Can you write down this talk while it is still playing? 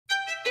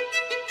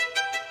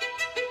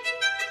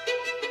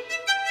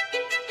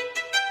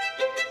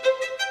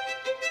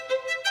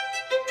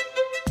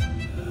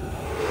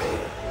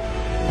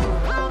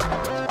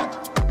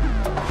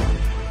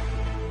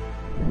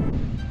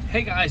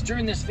Hey guys,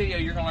 during this video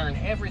you're going to learn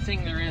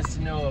everything there is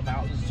to know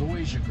about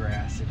Zoysia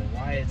grass and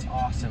why it's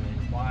awesome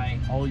and why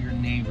all your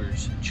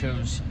neighbors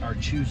are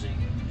choosing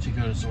to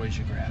go to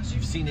Zoysia grass.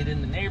 You've seen it in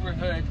the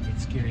neighborhood,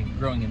 it's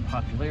growing in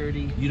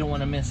popularity. You don't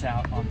want to miss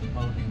out on the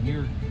boat and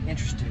you're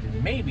interested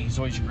in maybe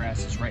Zoysia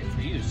grass is right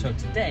for you. So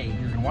today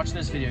you're going to watch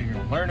this video, you're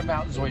going to learn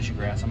about Zoysia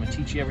grass. I'm going to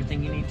teach you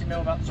everything you need to know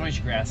about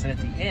Zoysia grass, and at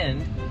the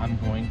end I'm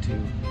going to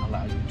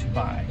allow you to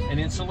buy an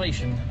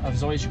installation of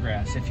Zoysia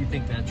grass if you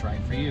think that's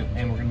right for you,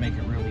 and we're going to make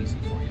it real easy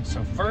for you.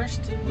 So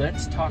first,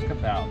 let's talk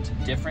about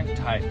different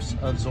types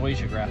of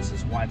Zoysia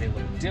grasses, why they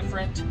look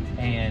different,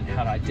 and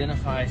how to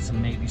identify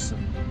some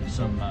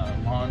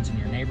lawns in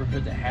your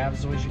neighborhood that have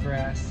Zoysia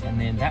grass, and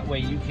then that way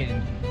you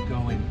can go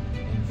and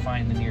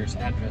find the nearest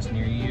address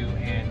near you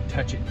and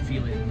touch it,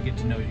 feel it, and get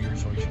to know your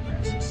Zoysia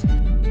grasses.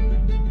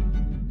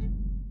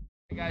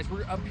 Hey guys,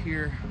 we're up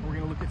here. We're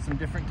going to look at some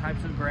different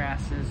types of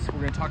grasses. We're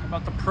going to talk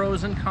about the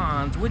pros and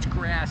cons, which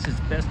grass is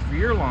best for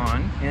your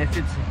lawn, and if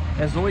it's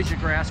a Zoysia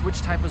grass,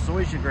 which type of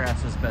Zoysia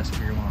grass is best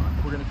for your lawn.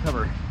 We're going to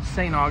cover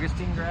Saint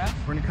Augustine grass,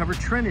 we're going to cover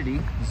Trinity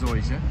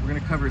Zoysia, we're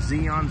going to cover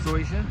Zeon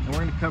Zoysia, and we're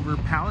going to cover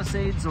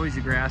Palisades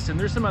Zoysia grass, and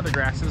there's some other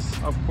grasses,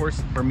 of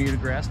course, Bermuda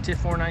grass, TIF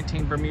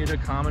 419 Bermuda,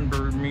 Common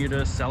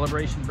Bermuda,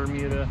 Celebration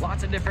Bermuda,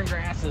 lots of different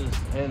grasses,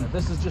 and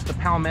this is just a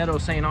Palmetto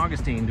Saint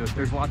Augustine.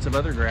 There's lots of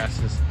other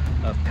grasses,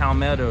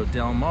 Palmetto,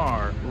 Del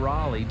Mar,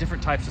 Raleigh,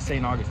 different types of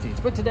Saint Augustines.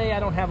 But today I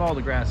don't have all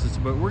the grasses,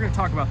 but we're going to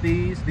talk about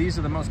these. These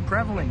are the most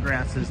prevalent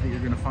grasses that you're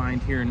going to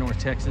find here in North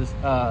Texas.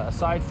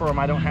 Aside from,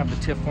 I don't have the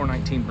TIF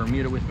 419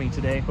 Bermuda with me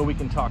today, but we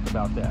can talk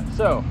about that.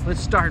 So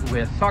let's start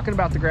with talking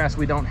about the grass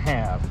we don't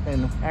have.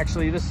 And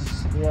actually this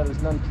is, yeah,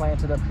 there's none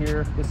planted up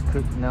here.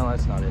 No,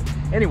 that's not it.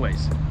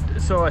 Anyways,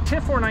 so a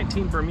TIF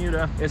 419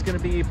 Bermuda is going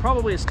to be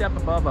probably a step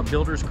above a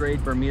builder's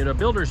grade Bermuda.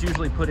 Builders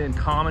usually put in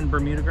common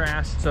Bermuda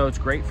grass, so it's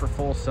great for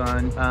full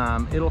sun.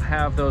 It'll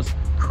have those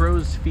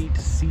crow's feet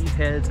seed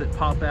heads that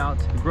pop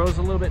out. It grows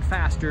a little bit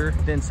faster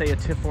than, say, a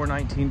TIF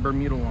 419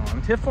 Bermuda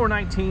lawn. TIF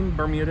 419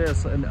 Bermuda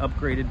is an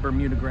upgraded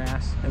Bermuda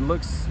grass. It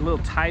looks a little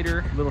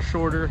tighter, a little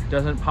shorter,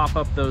 doesn't pop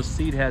up those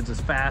seed heads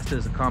as fast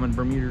as a common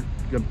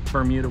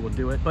Bermuda will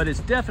do it, but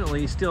it's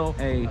definitely still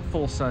a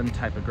full sun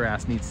type of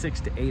grass. Needs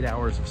 6 to 8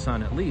 hours of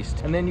sun at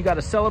least. And then you got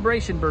a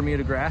Celebration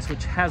Bermuda grass,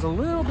 which has a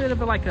little bit of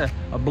like a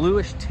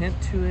bluish tint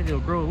to it. It'll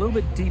grow a little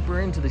bit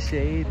deeper into the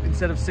shade.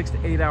 Instead of 6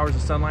 to 8 hours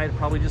of sunlight, it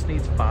probably just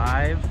needs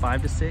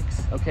 5 to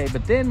 6. Okay,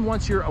 but then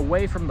once you're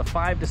away from the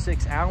 5 to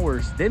 6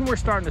 hours, then we're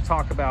starting to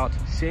talk about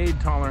shade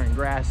tolerant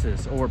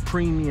grasses or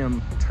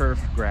premium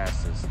turf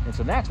grasses. And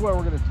so that's where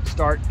we're going to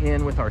start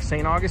in with our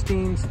St.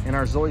 Augustines and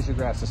our Zoysia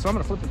grasses. So I'm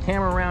going to flip the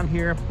camera around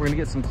here. We're going to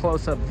get some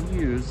close-up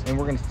views, and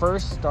we're going to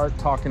first start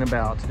talking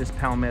about this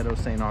Palmetto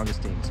Saint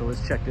Augustine. So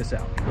let's check this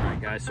out. All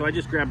right guys, so I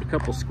just grabbed a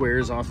couple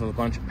squares off of a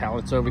bunch of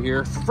pallets over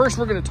here. First,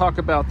 we're going to talk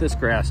about this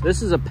grass.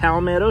 This is a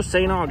Palmetto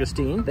Saint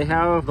Augustine. They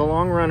have the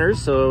long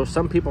runners, so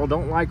some people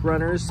don't like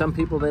runners, some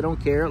people they don't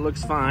care. It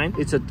looks fine.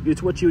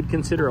 It's what you would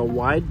consider a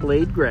wide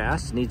blade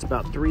grass. It needs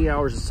about 3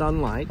 hours of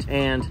sunlight,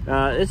 and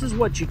this is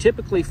what you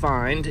typically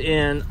find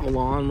in a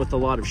lawn with a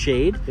lot of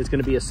shade. It's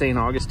going to be a St.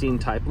 Augustine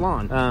type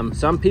lawn.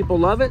 Some people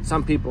love it,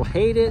 some people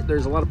hate it.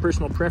 There's a lot of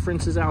personal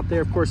preferences out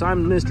there. Of course,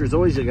 I'm Mr.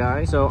 Zoysia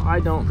guy, so I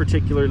don't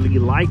particularly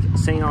like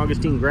St.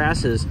 Augustine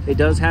grasses. It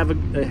does have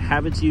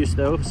its use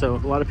though, so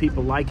a lot of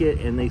people like it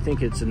and they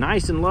think it's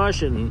nice and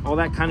lush and all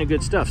that kind of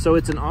good stuff. So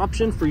it's an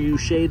option for you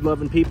shade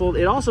loving people.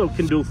 It also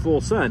can do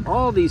full sun.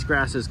 All these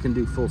grasses can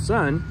do full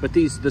sun, but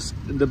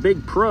the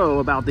big pro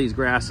about these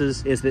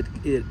grasses is that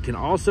it can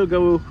also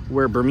go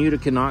where Bermuda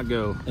cannot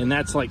go, and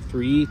that's like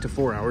 3 to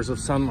 4 hours of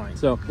sunlight.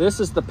 So this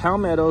is the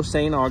Palmetto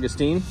Saint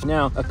Augustine.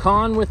 Now a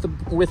con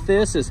with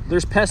this is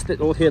there's pests that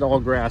will hit all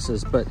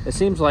grasses, but it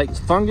seems like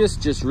fungus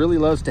just really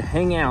loves to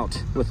hang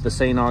out with the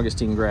St.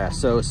 Augustine grass.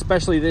 So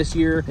especially this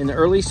year in the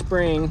early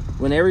spring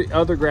when every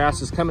other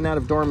grass is coming out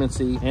of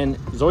dormancy, and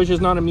Zoysia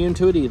is not immune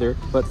to it either,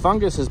 but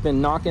fungus has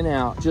been knocking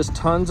out just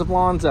tons of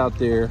lawns out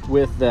there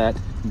with that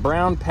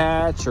brown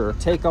patch or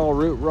take all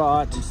root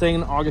rot,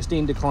 St.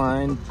 Augustine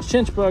decline,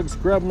 chinch bugs,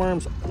 grub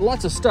worms,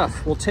 lots of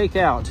stuff will take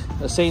out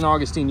a St.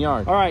 Augustine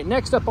yard. All right,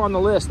 next up on the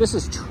list, this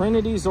is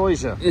Trinity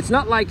Zoysia. It's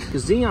not like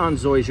Zeon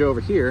Zoysia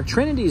over here.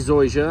 Trinity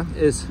Zoysia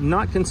is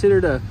not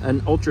considered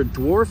an ultra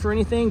dwarf or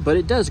anything, but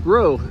it does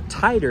grow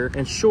tighter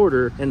and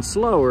shorter and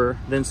slower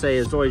than, say,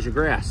 a Zoysia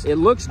grass. It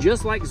looks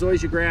just like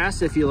Zoysia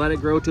grass if you let it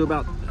grow to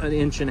about 1.5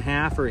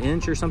 inches or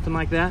inch or something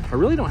like that. I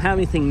really don't have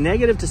anything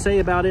negative to say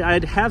about it.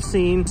 I have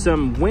seen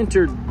some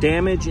winter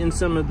damage in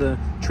some of the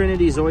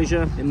Trinity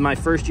Zoysia in my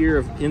first year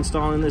of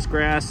installing this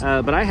grass,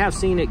 but I have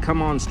seen it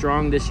come on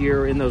strong this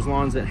year in those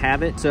lawns that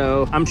have it.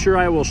 So I'm sure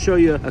I will show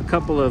you a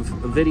couple of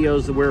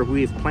videos where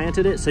we've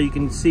planted it so you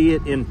can see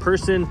it in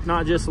person,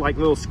 not just like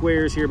little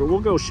squares here, but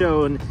we'll go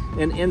show an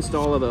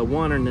install of a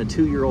 1 and a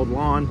 2 year old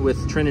lawn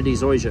with Trinity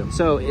Zoysia.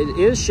 So it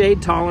is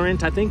shade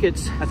tolerant. I think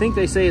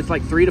they say it's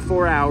like 3 to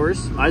 4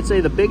 hours. I'd say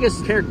the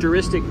biggest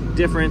characteristic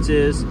difference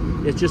is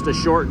it's just a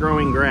short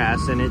growing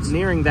grass, and it's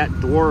nearing that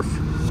dwarf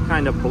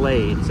kind of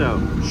blade.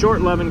 So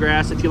short loving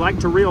grass. If you like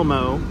to reel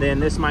mow, then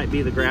this might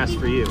be the grass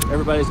for you.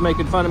 Everybody's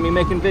making fun of me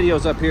making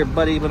videos up here,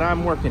 buddy, but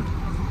I'm working.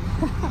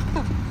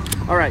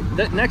 All right,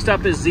 next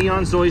up is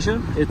Zeon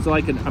Zoysia. It's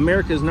like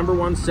America's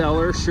 #1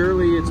 seller.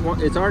 Surely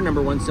it's our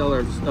 #1 seller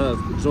of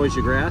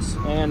Zoysia grass,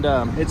 and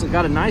it's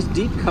got a nice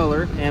deep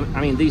color. And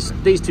I mean, these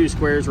two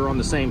squares are on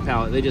the same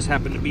pallet. They just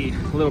happen to be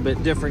a little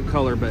bit different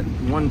color, but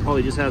one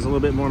probably just has a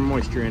little bit more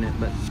moisture in it.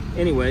 But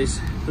anyways,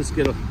 let's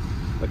get a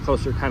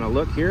closer kind of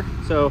look here.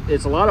 So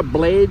it's a lot of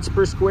blades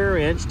per square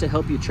inch to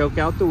help you choke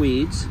out the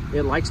weeds.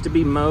 It likes to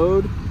be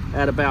mowed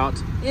at about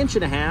 1.5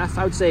 inches.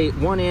 I would say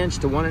 1 inch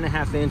to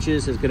 1.5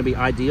 inches is going to be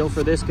ideal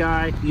for this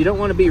guy. You don't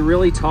want to be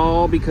really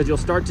tall because you'll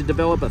start to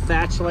develop a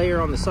thatch layer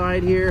on the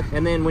side here,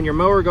 and then when your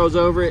mower goes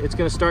over it, it's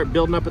going to start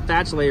building up a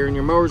thatch layer, and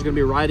your mower is going to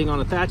be riding on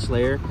a thatch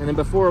layer, and then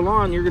before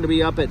long you're going to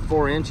be up at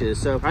 4 inches.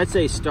 So I'd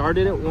say start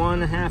it at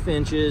 1.5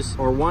 inches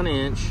or 1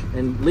 inch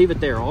and leave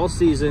it there all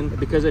season,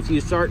 because if you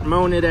start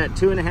mowing it at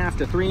 2.5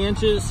 to 3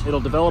 inches, it'll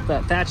develop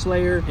that thatch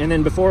layer, and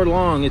then before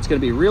long it's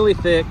going to be really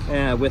thick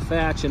with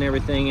thatch and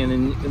everything,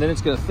 and then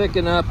it's going to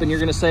thicken up, and you're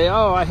going to say,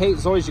 oh, I hate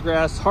Zoysia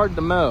grass, hard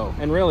to mow.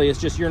 And really it's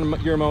just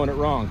you're mowing it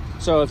wrong.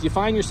 So if you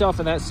find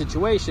yourself in that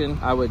situation,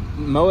 I would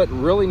mow it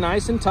really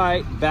nice and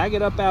tight, bag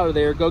it up out of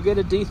there, go get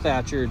a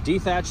dethatcher,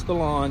 dethatch the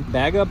lawn,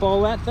 bag up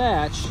all that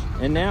thatch,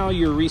 and now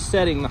you're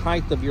resetting the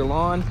height of your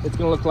lawn. It's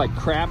going to look like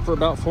crap for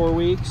about 4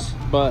 weeks,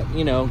 but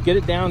you know, get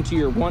it down to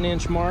your 1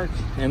 inch mark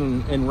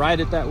and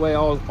ride it that way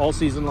all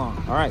season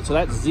long. All right, so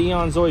that's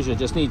Zeon Zoysia.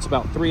 Just needs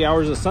about 3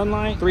 hours of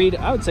sunlight,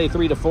 I would say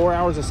 3 to 4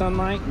 hours of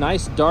sunlight.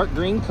 Nice dark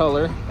green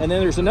color. And then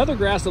there's another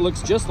grass that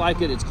looks just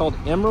like it. It's called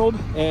Emerald,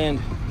 and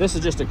this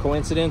is just a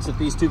coincidence that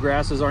these two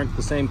grasses aren't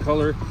the same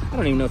color. I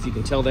don't even know if you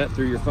can tell that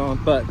through your phone,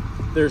 but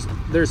there's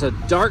a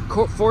dark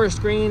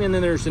forest green, and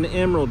then there's an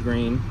emerald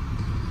green,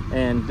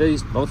 and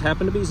these both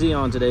happen to be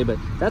Zeon today, but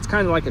that's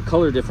kind of like a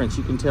color difference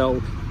you can tell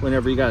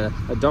whenever you got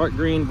a dark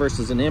green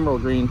versus an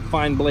emerald green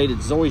fine bladed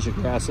Zoysia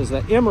grasses.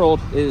 That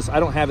emerald is, I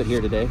don't have it here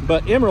today,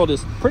 but emerald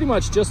is pretty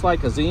much just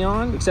like a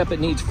Zeon, except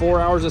it needs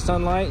 4 hours of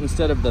sunlight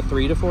instead of the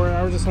 3 to 4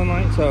 hours of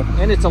sunlight. So,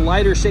 and it's a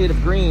lighter shade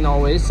of green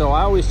always, so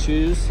I always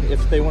choose,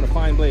 if they want a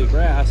fine bladed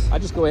grass, I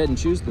just go ahead and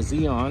choose the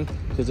Zeon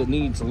because it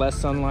needs less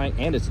sunlight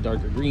and it's a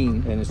darker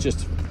green, and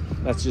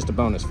that's just a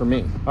bonus for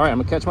me. All right, I'm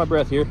gonna catch my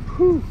breath here.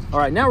 Whew. All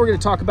right, now we're gonna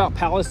talk about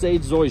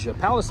Palisades Zoysia.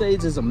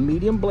 Palisades is a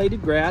medium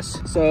bladed grass.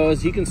 So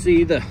as you can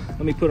see, let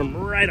me put them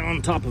right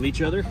on top of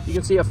each other. You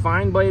can see a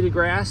fine bladed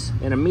grass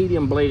and a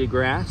medium bladed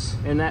grass.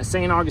 And that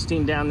Saint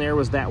Augustine down there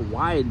was that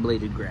wide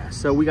bladed grass.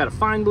 So we got a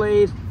fine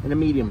blade and a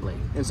medium blade.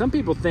 And some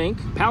people think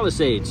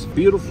Palisades,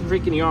 beautiful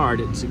freaking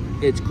yard.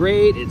 It's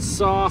great, it's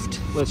soft.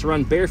 Let's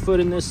run barefoot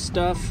in this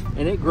stuff.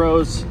 And it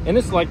grows, and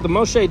it's like the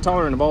most shade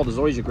tolerant of all the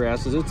Zoysia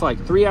grasses. It's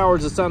like 3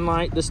 hours of sunlight.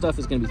 This stuff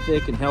is gonna be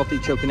thick and healthy,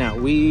 choking out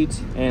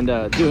weeds and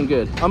doing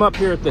good. I'm up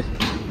here at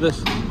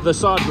the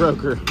sod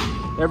broker.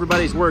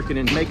 Everybody's working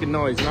and making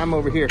noise, and I'm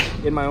over here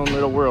in my own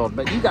little world.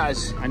 But you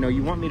guys, I know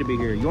you want me to be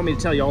here. You want me to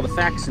tell you all the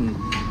facts and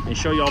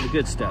show you all the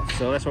good stuff.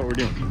 So that's what we're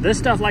doing. This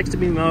stuff likes to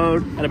be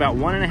mowed at about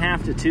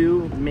 1.5 to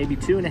 2, maybe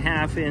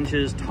 2.5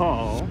 inches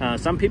tall.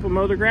 Some people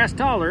mow their grass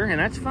taller, and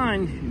that's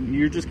fine.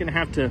 You're just gonna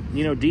have to,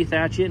 you know,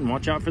 dethatch it and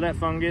watch out for that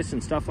fungus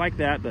and stuff like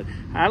that. But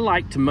I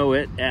like to mow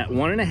it at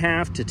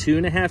 1.5 to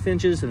 2.5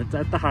 inches, and it's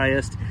at the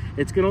highest.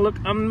 It's gonna look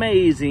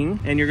amazing,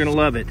 and you're gonna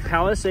love it.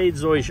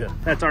 Palisades Zoysia,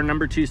 that's our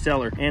 #2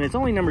 seller. And it's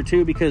only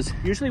 #2 because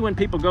usually when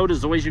people go to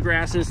Zoysia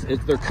grasses,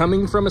 they're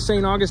coming from a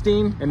Saint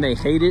Augustine and they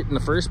hate it in the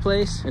first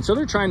place. And so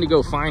they're trying to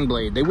go fine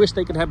blade. They wish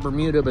they could have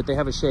Bermuda, but they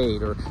have a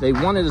shade, or they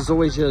wanted a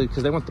Zoysia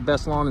because they want the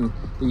best lawn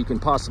that you can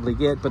possibly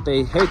get, but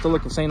they hate the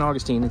look of Saint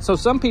Augustine. And so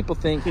some people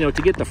think, you know,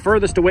 to get the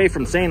furthest away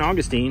from Saint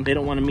Augustine, they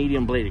don't want a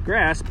medium bladed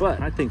grass,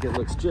 but I think it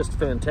looks just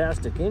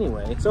fantastic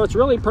anyway. So it's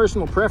really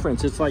personal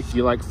preference. It's like,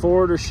 you like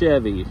Ford or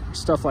Chevy,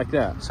 stuff like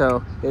that.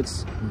 So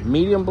it's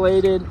medium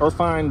bladed or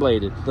fine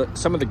bladed.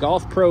 Some of the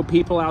golf pro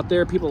people out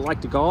there, people that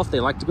like to golf, they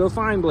like to go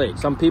fine blade.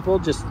 Some people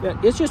just,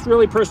 it's just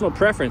really personal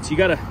preference. You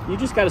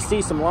just gotta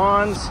see some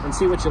lawns and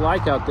see what you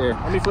like out there.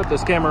 Let me flip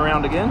this camera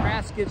around again.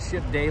 Grass gets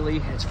shipped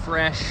daily. It's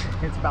fresh.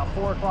 It's about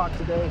 4 o'clock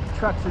today.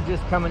 Trucks are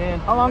just coming in.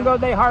 How long ago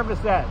did they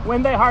harvest that?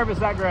 When they harvest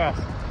that grass?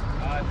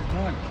 This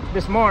morning.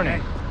 This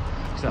morning.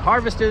 So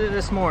harvested it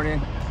this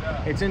morning.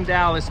 It's in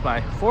Dallas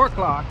by 4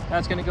 o'clock.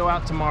 That's gonna go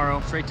out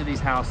tomorrow, straight to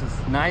these houses.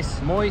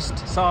 Nice,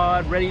 moist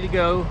sod, ready to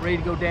go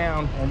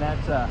down. And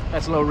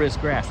that's low risk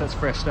grass. That's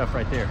fresh stuff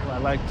right there. I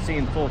like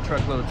seeing full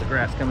truckloads of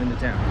grass come into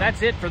town.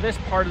 That's it for this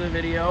part of the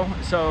video.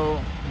 So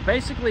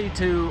basically,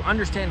 to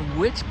understand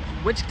which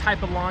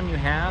type of lawn you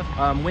have,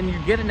 when you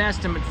get an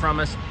estimate from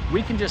us,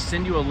 we can just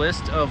send you a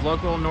list of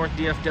local North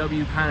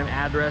DFW kind of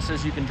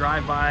addresses. You can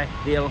drive by,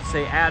 they'll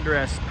say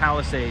address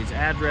Palisades,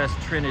 address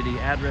Trinity,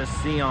 address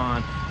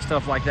Zeon,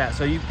 stuff like that.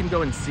 So you can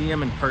go and see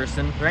them in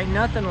person. There ain't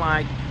nothing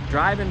like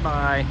driving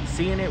by,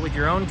 seeing it with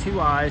your own 2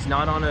 eyes,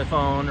 not on a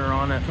phone or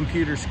on a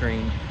computer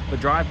screen, but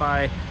drive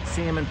by,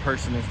 see them in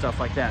person and stuff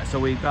like that. So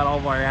we've got all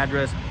of our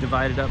address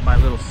divided up by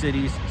little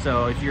cities.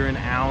 So if you're in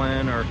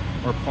Allen or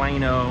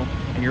Plano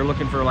and you're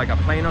looking for like a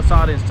Plano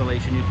sod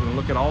installation, you can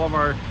look at all of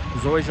our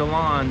Zoysia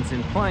lawns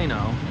in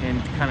Plano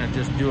and kind of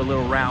just do a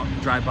little route,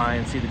 drive by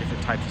and see the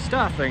different types of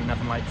stuff. There ain't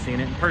nothing like seeing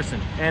it in person.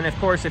 And of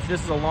course, if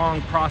this is a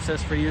long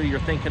process for you, you're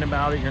thinking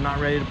about it, you're not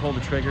ready to pull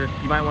the trigger,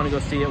 you might want to go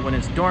see it when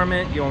it's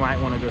dormant. You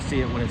might want to go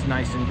see it when it's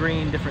nice and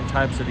green, different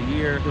types of the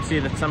year. You'll see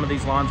that some of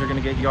these lawns are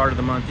going to get yard of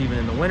the month even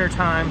in the winter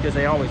time because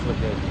they always look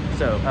good.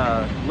 So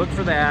look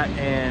for that,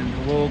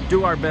 and we'll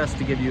do our best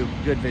to give you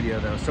a good video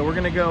though. So we're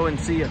going to go and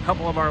see a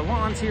couple of our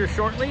lawns here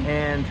shortly,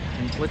 and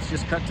let's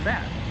just cut to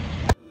that.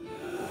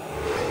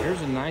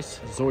 Here's a nice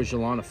Zoysia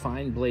lawn, a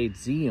fine blade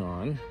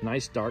Zeon,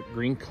 nice dark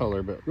green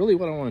color. But really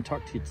what I want to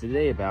talk to you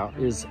today about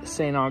is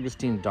Saint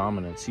Augustine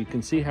dominance. You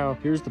can see how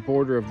here's the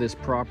border of this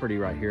property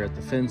right here at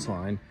the fence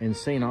line, and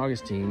Saint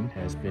Augustine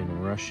has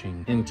been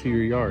rushing into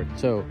your yard.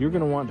 So you're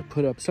going to want to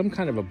put up some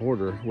kind of a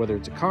border, whether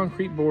it's a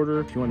concrete border,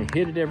 if you want to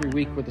hit it every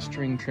week with a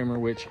string trimmer,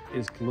 which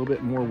is a little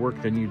bit more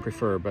work than you'd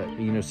prefer, but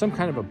you know, some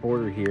kind of a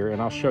border here.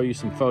 And I'll show you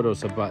some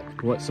photos about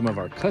what some of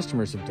our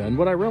customers have done.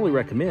 What I really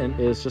recommend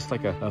is just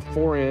like a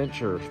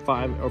 4-inch or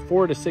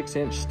 4 to 6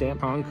 inch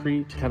stamped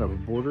concrete kind of a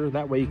border.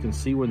 That way you can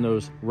see when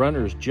those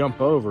runners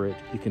jump over it,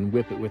 you can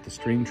whip it with the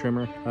string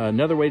trimmer.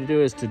 Another way to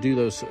do it is to do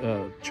those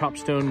chop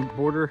stone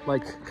border,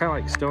 like kind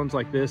of like stones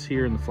like this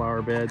here in the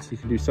flower beds. You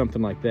can do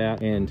something like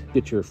that and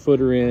get your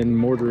footer in,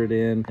 mortar it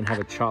in, and have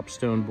a chop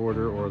stone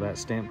border or that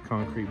stamped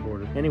concrete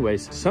border.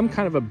 Anyways, some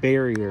kind of a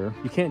barrier.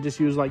 You can't just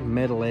use like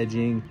metal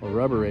edging or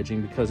rubber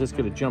edging because it's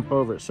going to jump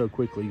over it so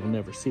quickly you'll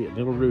never see it.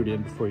 It'll root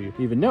in before you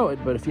even know it.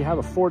 But if you have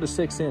a 4 to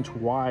 6 inch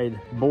wide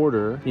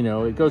border, you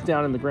know, it goes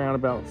down in the ground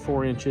about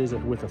 4 inches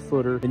with a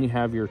footer. Then you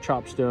have your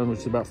chop stone, which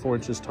is about 4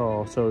 inches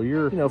tall. So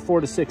you're, you know, 4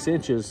 to 6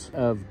 inches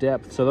of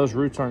depth. So those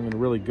roots aren't going to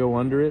really go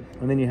under it.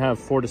 And then you have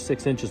 4 to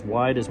 6 inches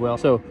wide as well.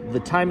 So the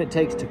time it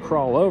takes to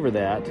crawl over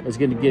that is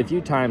going to give you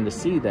time to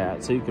see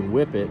that so you can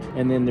whip it.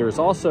 And then there's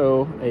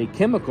also a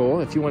chemical,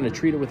 if you want to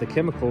treat it with a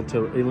chemical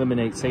to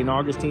eliminate St.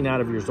 Augustine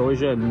out of your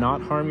Zoysia and not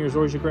harm your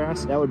Zoysia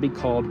grass, that would be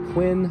called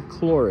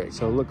quinchloric.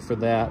 So look for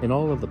that in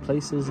all of the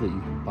places that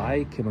you can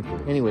buy chemical.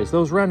 Anyways,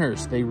 those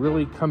runners, they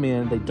really come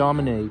in, they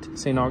dominate.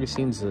 St.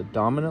 Augustine's a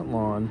dominant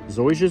lawn.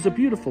 Zoysia is a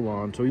beautiful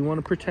lawn, so we want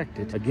to protect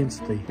it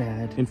against the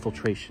bad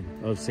infiltration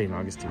of St.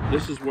 Augustine.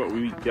 This is what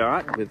we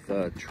got with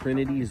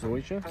Trinity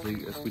Zoysia.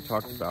 As we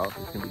talked about,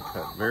 it's going to be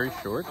cut very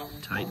short.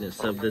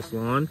 Tightness of this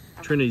lawn.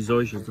 Trinity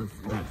Zoysia is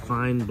that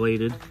fine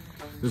bladed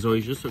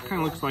Zoysia, so it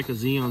kind of looks like a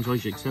Zeon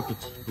Zoysia, except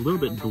it's a little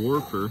bit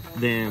dwarfer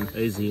than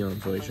a Zeon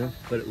Zoysia,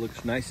 but it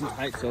looks nice and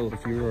tight. So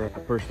if you're a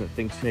person that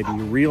thinks maybe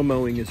real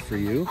mowing is for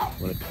you,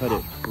 want to cut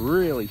it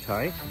really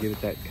tight, give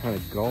it that kind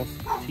of golf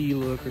tee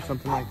look or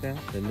something like that,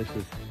 then this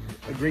is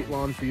a great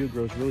lawn for you. It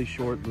grows really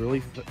short,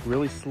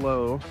 really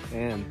slow,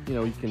 and you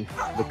know, you can,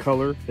 the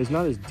color is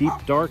not as deep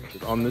dark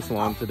on this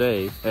lawn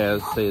today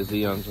as say a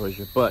Zeon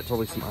Zoysia, but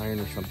probably some iron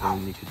or something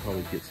and you could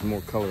probably get some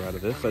more color out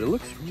of this. But it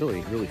looks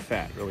really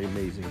fat, really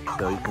amazing.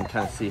 So you can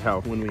kind of see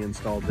how when we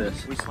installed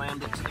this, we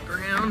slammed it to the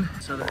ground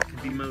so that it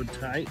could be mowed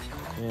tight.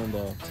 And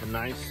it's a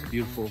nice,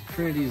 beautiful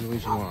Trinity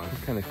Zoysia lawn.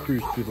 We kind of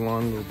cruise through the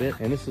lawn a little bit,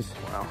 and this is,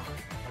 wow,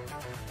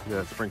 look at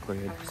that sprinkler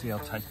head. See how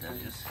tight that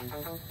is.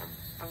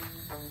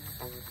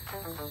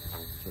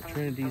 So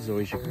Trinity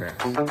Zoysia Grass.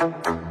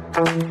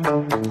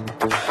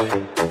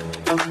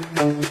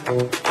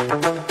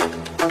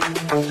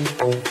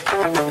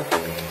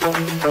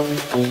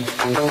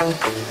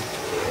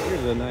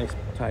 Here's a nice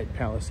tight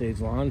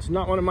Palisades lawn. It's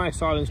not one of my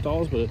sod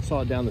installs, but I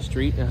saw it down the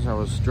street as I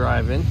was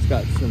driving. It's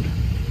got some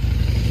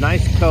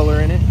nice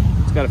color in it.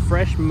 It's got a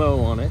fresh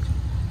mow on it,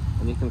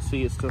 and you can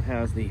see it still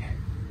has a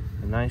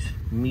nice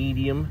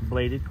medium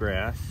bladed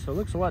grass. So it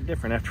looks a lot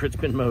different after it's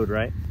been mowed,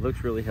 right? It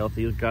looks really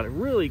healthy. It's got a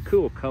really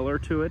cool color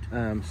to it.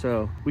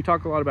 So we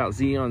talk a lot about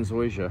Zeon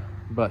Zoysia,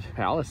 but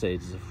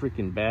Palisades is a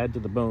freaking bad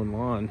to the bone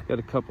lawn. Got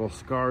a couple of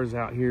scars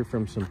out here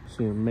from some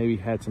maybe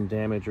had some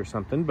damage or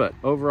something, but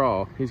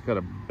overall he's got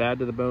a bad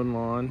to the bone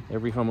lawn.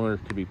 Every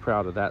homeowner could be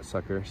proud of that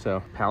sucker.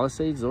 So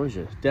Palisades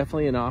Zoysia,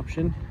 definitely an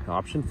option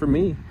for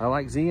me. I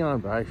like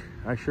Zeon, but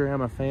I sure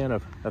am a fan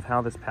of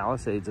how this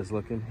Palisades is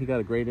looking. He got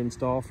a great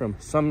install from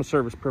some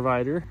service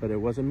provider, but it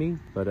wasn't me.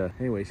 But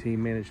anyways, he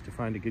managed to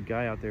find a good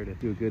guy out there to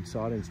do a good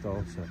sod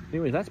install. So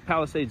anyways, that's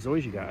Palisades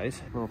Zoysia,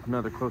 guys. Well,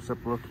 another close-up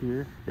look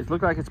here. It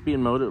looked like it's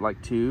being mowed at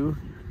like 2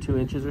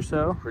 inches or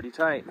so. Pretty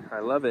tight.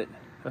 I love it.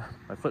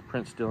 My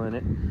footprint's still in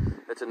it.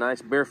 It's a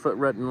nice barefoot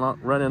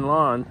running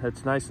lawn.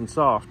 It's nice and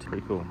soft.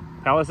 Pretty cool.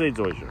 Palisades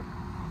Zoysia.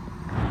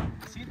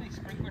 See these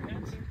sprinkler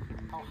heads?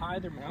 How high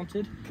they're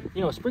mounted?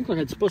 You know, a sprinkler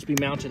head's supposed to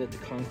be mounted at the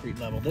concrete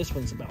level. This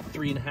one's about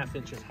 3.5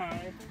 inches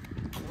high.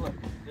 Look,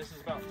 this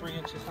is about 3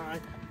 inches high.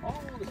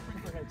 All the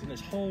sprinkler heads in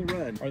this whole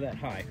run are that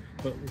high.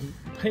 But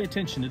pay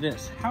attention to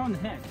this. How in the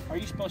heck are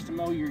you supposed to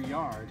mow your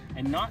yard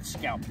and not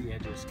scalp the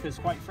edges? Because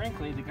quite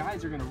frankly, the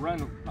guys are going to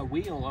run a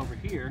wheel over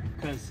here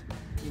because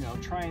you know,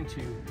 trying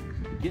to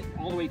get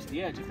all the way to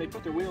the edge. If they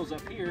put their wheels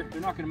up here,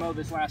 they're not going to mow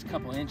this last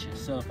couple inches.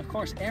 So of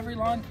course every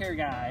lawn care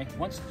guy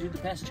wants to do the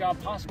best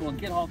job possible and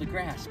get all the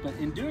grass, but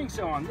in doing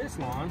so on this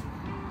lawn,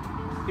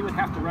 he would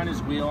have to run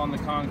his wheel on the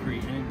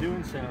concrete, and in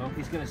doing so,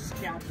 he's going to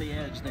scalp the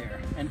edge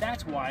there. And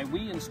that's why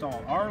we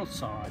install our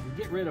sod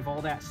to get rid of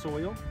all that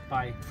soil.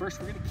 By first,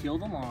 we're going to kill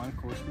the lawn. Of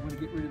course, we want to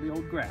get rid of the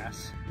old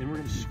grass. Then we're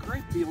going to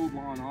scrape the old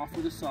lawn off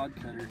with a sod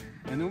cutter,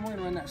 and then we're going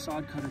to run that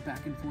sod cutter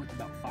back and forth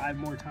about 5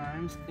 more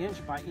times,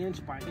 inch by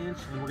inch by inch,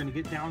 and we're going to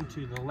get down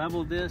to the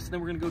level of this. Then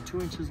we're going to go 2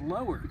 inches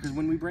lower, because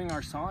when we bring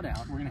our sod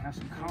out, we're going to have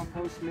some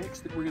compost mix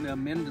that we're going to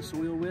amend the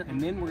soil with,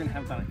 and then we're going to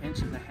have about 1.5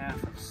 inches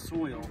of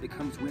soil that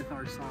comes with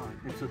our sod.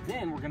 And so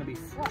then we're going to be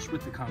flush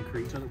with the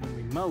concrete so that when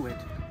we mow it,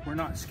 we're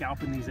not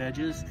scalping these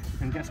edges.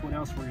 And guess what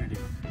else we're going to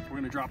do? We're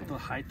going to drop the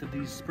height of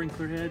these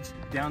sprinkler heads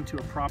down to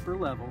a proper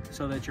level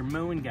so that your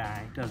mowing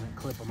guy doesn't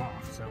clip them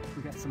off. So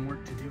we got some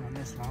work to do on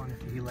this lawn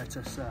if he lets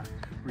us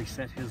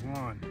reset his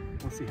lawn.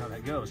 We'll see how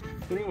that goes.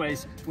 But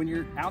anyways, when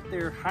you're out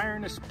there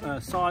hiring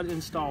a sod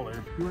installer,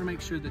 you want to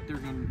make sure that they're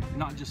going to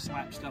not just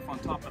slap stuff on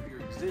top of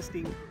your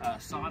existing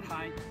sod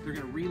height. They're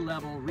going to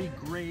re-level,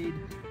 regrade,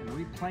 and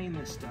replane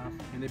this stuff.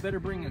 And they better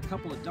bring a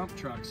couple of dump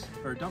trucks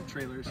or dump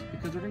trailers,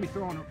 because they're going to be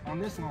throwing on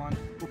this lawn,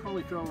 we'll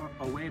probably throw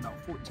away about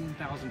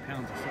 14,000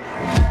 pounds of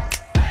soil.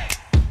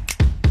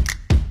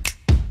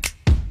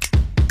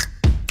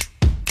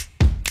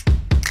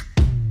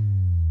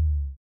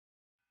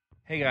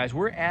 Hey guys,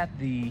 we're at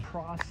the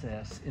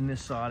process in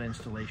this sod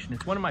installation.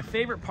 It's one of my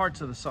favorite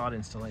parts of the sod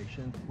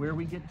installation, where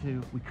we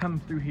come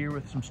through here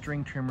with some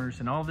string trimmers,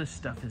 and all this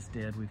stuff is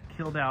dead. We've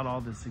killed out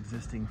all this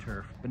existing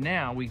turf. But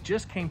now we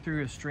just came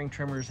through with string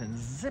trimmers and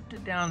zipped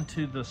it down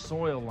to the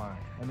soil line.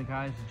 And the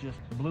guys just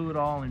blew it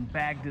all and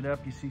bagged it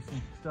up. You see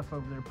some stuff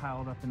over there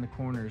piled up in the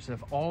corners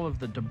of all of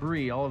the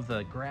debris, all of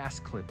the grass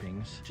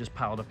clippings just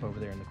piled up over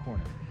there in the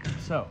corner.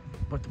 So,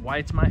 but why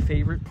it's my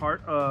favorite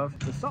part of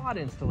the sod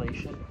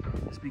installation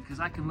is because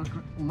I can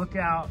look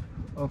out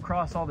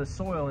across all this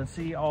soil and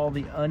see all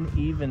the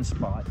uneven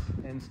spots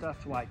and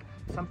stuff. Like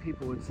some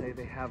people would say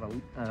they have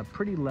a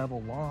pretty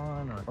level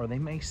lawn, or they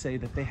may say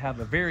that they have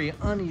a very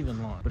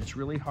uneven lawn, but it's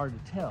really hard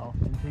to tell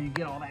until you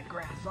get all that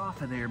grass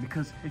off of there,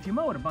 because if you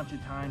mow it a bunch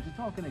of times, it's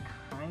all going to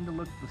kind of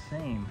look the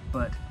same.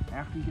 But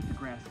after you get the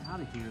grass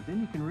out of here, then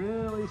you can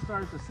really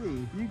start to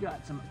see you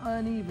got some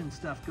uneven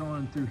stuff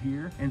going through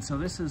here. And so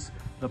this is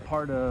the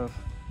part of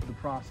the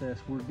process.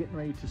 We're getting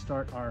ready to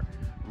start our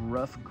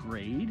rough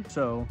grade.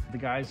 So the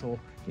guys will,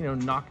 you know,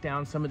 knock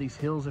down some of these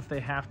hills if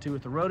they have to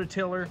with the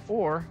rototiller,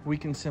 or we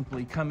can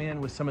simply come in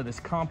with some of this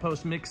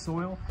compost mixed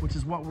soil, which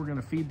is what we're going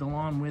to feed the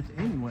lawn with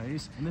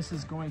anyways. And this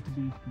is going to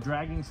be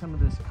dragging some of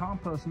this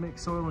compost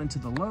mixed soil into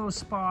the low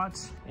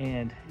spots,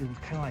 and it will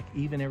kind of like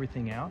even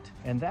everything out.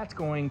 And that's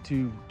going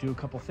to do a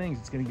couple things.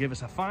 It's going to give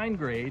us a fine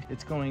grade.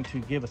 It's going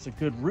to give us a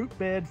good root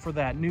bed for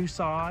that new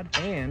sod,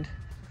 and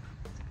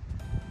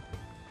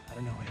I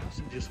don't know what else,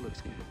 it just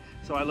looks good.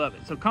 So I love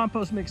it. So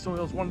compost mixed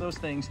soil is one of those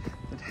things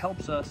that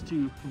helps us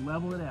to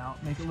level it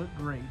out, make it look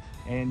great.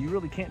 And you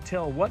really can't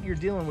tell what you're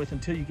dealing with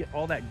until you get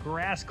all that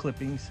grass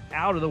clippings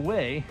out of the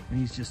way. And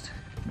he's just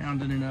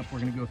mounding it up. We're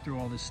gonna go throw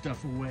all this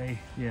stuff away.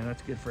 Yeah,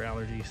 that's good for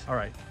allergies. All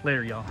right,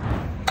 later y'all.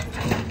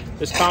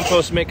 This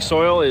compost mixed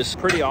soil is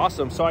pretty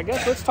awesome. So I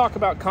guess let's talk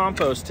about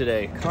compost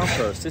today.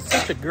 Compost, it's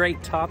such a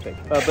great topic,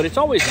 but it's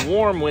always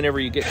warm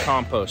whenever you get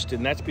compost.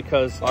 And that's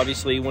because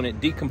obviously when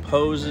it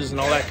decomposes and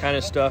all that kind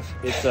of stuff,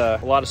 it's a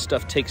lot of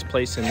stuff takes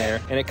place in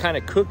there, and it kind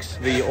of cooks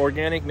the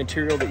organic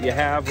material that you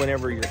have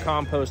whenever you're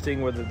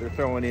composting, whether they're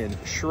throwing in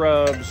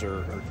shrubs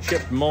or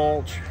chipped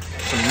mulch,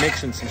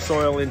 mixing some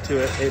soil into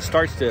it. It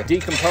starts to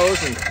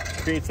decompose and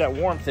creates that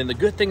warmth. And the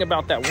good thing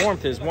about that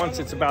warmth is once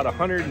it's about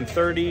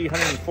 130,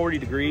 140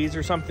 degrees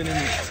or something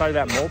inside of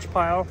that mulch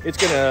pile, it's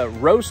gonna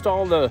roast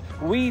all the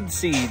weed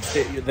seeds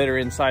that are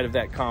inside of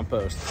that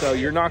compost. So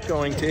you're not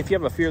going to, if you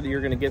have a fear that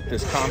you're gonna get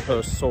this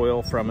compost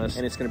soil from us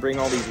and it's gonna bring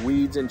all these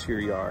weeds into your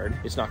yard,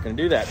 it's not gonna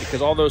do that,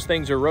 because all those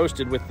things are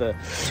roasted with the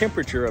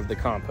temperature of the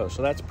compost.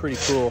 So that's a pretty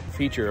cool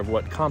feature of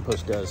what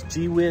compost does.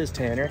 Gee whiz,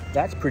 Tanner,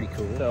 that's pretty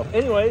cool. So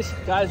anyways,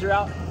 guys are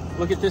out.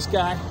 Look at this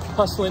guy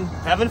hustling,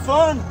 having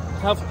fun.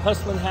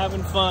 Hustling,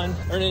 having fun,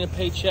 earning a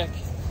paycheck,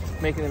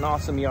 making an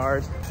awesome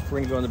yard. We're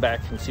gonna go in the back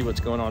and see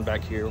what's going on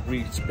back here.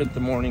 We spent the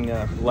morning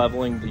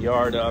leveling the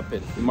yard up,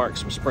 and we marked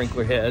some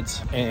sprinkler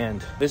heads.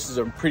 And this is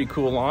a pretty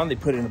cool lawn. They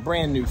put in a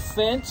brand new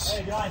fence.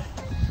 Hey guys.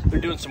 They're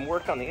doing some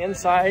work on the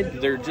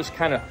inside. They're just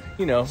kind of,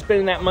 you know,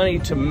 spending that money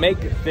to make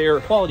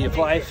their quality of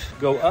life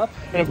go up.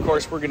 And of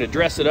course, we're gonna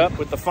dress it up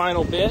with the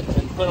final bit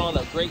and put on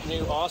a great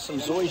new awesome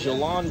Zoysia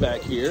lawn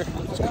back here.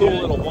 It's a cool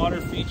little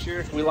water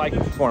feature. We like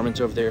the foreman's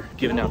over there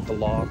giving out the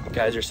law. The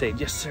guys are saying,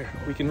 yes sir,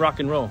 we can rock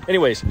and roll.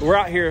 Anyways, we're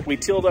out here. We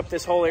tilled up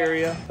this whole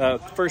area.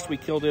 First we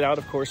killed it out,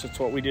 of course. That's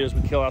what we do, is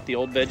we kill out the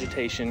old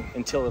vegetation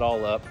and till it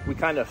all up. We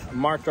kind of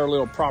marked our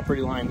little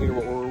property line here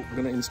where we're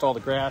gonna install the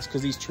grass,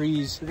 because these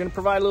trees are gonna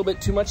provide a little bit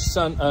too much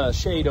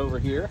shade over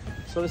here.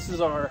 So this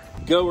is our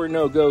go or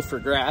no go for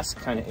grass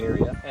kind of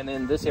area. And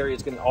then this area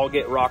is gonna all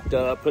get rocked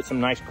up, put some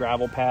nice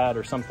gravel pad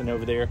or something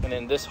over there. And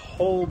then this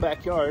whole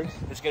backyard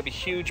is gonna be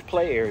huge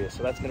play area.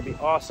 So that's gonna be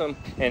awesome.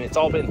 And it's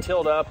all been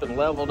tilled up and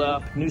leveled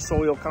up, new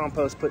soil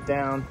compost put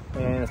down.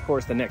 And of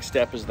course the next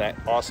step is that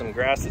awesome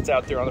grass that's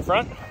out there on the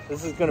front.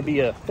 This is gonna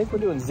be I think we're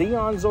doing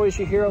Zeon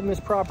Zoysia here on this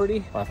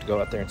property. I'll have to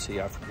go out there and see,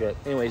 I forget.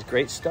 Anyways,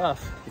 great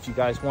stuff. If you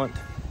guys want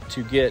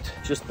to get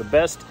just the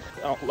best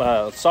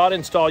sod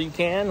install you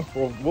can,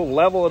 we'll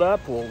level it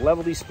up. We'll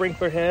level these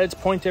sprinkler heads,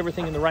 point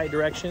everything in the right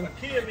direction.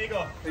 Aquí,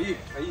 amigo. Ahí.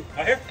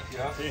 Right here?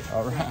 Yeah.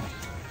 All right.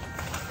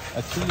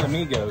 Aquí,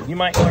 amigo. You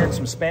might learn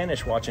some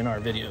Spanish watching our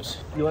videos.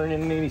 You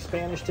learning any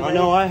Spanish today? I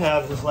know I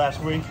have this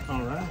last week.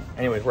 All right.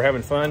 Anyways, we're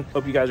having fun.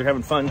 Hope you guys are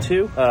having fun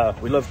too.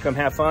 We love to come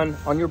have fun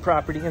on your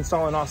property,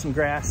 installing awesome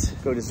grass.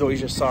 Go to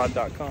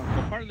zoysiasod.com.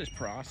 Well, part of this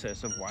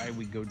process of why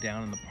we go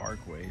down in the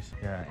parkways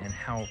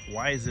and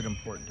why is it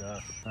important to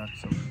us?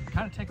 So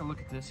kind of take a look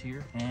at this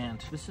here.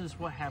 And this is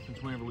what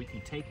happens whenever we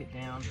can take it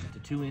down to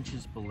 2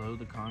 inches below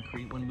the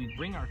concrete. When we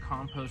bring our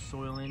compost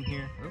soil in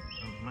here, oops,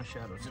 my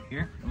shadow's in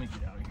here. Let me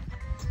get out of here.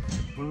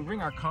 When we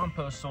bring our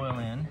compost soil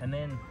in, and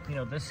then, you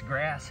know, this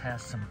grass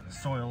has some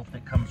soil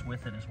that comes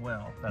with it as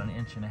well, about 1.5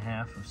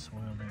 inches of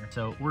soil there.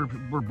 So we're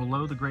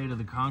below the grade of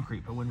the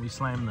concrete, but when we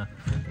slam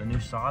the new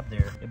sod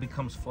there, it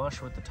becomes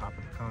flush with the top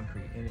of the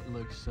concrete, and it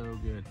looks so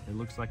good. It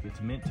looks like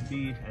it's meant to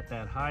be at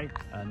that height,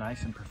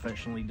 nice and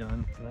professionally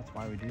done. So that's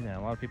why we do that.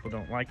 A lot of people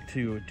don't like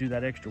to do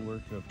that extra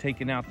work of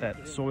taking out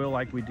that soil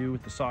like we do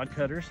with the sod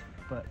cutters.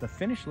 But the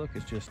finished look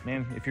is just,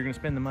 man, if you're gonna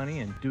spend the money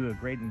and do a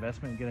great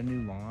investment and get a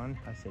new lawn,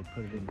 I say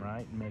put it in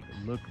right and make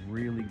it look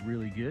really,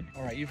 really good.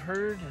 All right, you've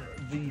heard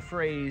the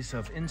phrase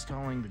of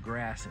installing the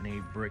grass in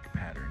a brick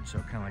pattern. So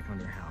kind of like on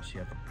your house, you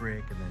have a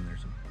brick and then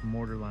there's a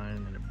mortar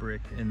line and a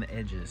brick and the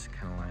edges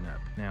kind of line up.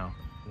 Now,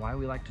 why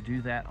we like to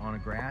do that on a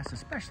grass,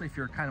 especially if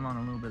you're kind of on a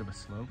little bit of a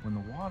slope, when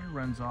the water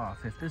runs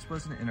off, if this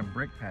wasn't in a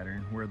brick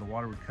pattern where the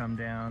water would come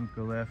down,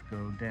 go left,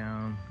 go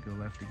down, go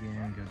left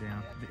again, go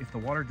down. If the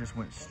water just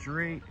went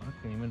straight, I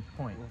can't even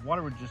point. If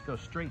water would just go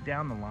straight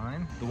down the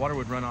line, the water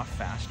would run off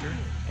faster.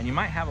 And you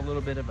might have a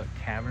little bit of a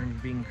cavern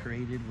being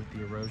created with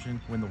the erosion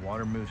when the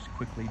water moves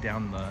quickly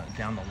down the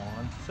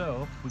lawn.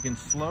 So we can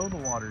slow the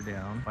water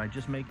down by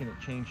just making it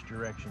change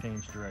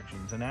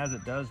directions. And as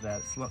it does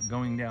that,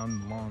 going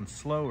down the lawn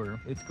slower,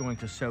 it's going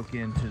to soak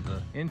into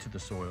the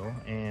soil,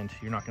 and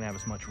you're not going to have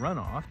as much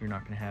runoff. You're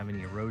not going to have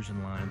any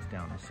erosion lines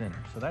down the center.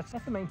 So that's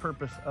the main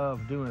purpose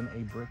of doing a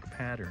brick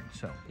pattern.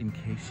 So in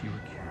case you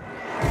were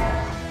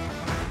curious.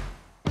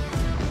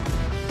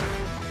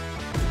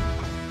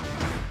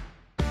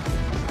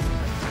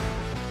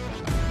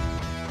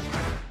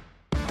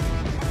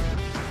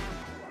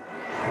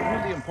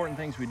 Important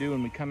things we do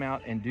when we come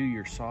out and do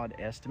your sod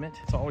estimate,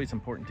 it's always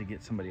important to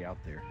get somebody out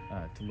there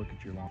to look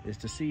at your lawn, is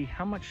to see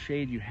how much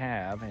shade you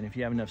have and if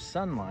you have enough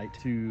sunlight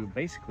to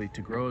basically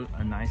to grow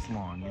a nice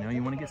lawn. You know,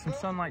 you want to get some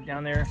sunlight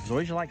down there.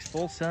 Zoysia likes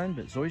full sun,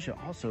 but Zoysia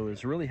also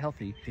is really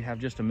healthy if you have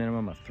just a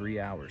minimum of 3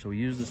 hours. So we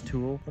use this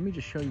tool. Let me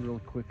just show you real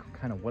quick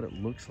kind of what it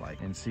looks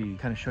like and see,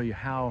 kind of show you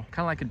how,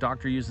 kind of like a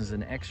doctor uses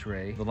an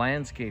x-ray, the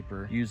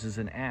landscaper uses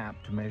an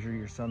app to measure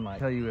your sunlight,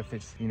 tell you if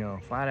it's, you know,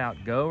 flat out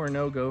go or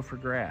no go for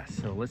grass.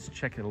 So let's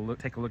take a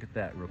look at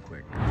that real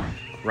quick.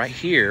 Right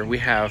here we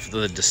have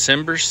the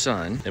December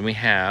sun, then we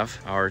have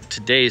our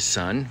today's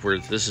sun, where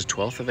this is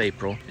 12th of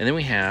April, and then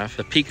we have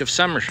the peak of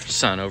summer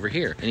sun over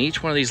here. And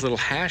each one of these little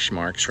hash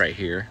marks right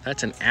here,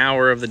 that's an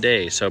hour of the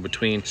day. So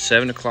between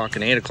 7 o'clock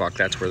and 8 o'clock,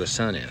 that's where the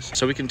sun is.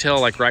 So we can tell,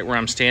 like right where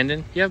I'm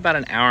standing, you have about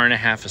an hour and a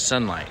half of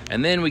sunlight.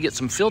 And then we get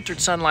some filtered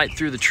sunlight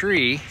through the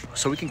tree,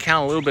 so we can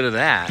count a little bit of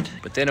that.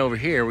 But then over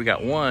here we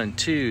got 1,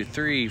 2,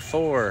 3,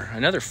 4,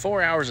 another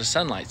 4 hours of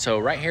sunlight. So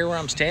right here where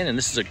I'm standing,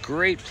 this is a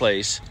great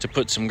place to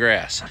put some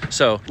grass.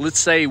 So let's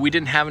say we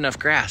didn't have enough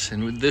grass,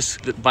 and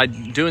by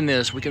doing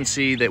this, we can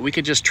see that we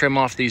could just trim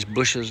off these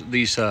bushes,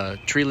 these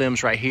tree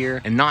limbs right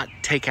here, and not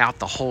take out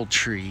the whole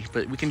tree,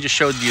 but we can just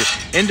show you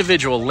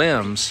individual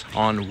limbs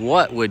on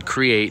what would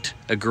create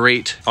a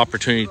great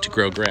opportunity to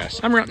grow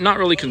grass. I'm not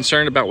really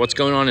concerned about what's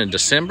going on in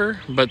December,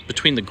 but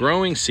between the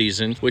growing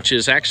season, which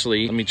is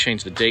actually, let me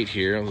change the date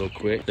here a little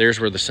quick. There's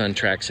where the sun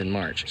tracks in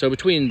March. So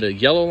between the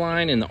yellow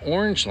line and the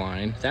orange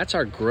line, that's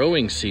our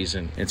growing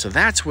season. And so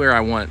that's where I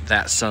want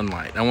that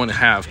sunlight. I want to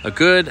have a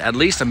good, at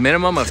least a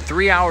minimum of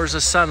 3 hours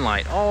of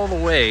sunlight all the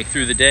way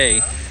through the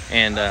day.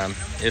 And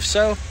if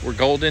so, we're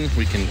golden.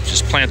 We can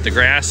just plant the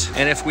grass.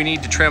 And if we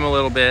need to trim a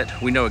little bit,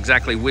 we know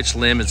exactly which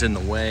limb is in the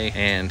way.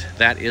 And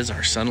that is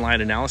our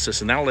sunlight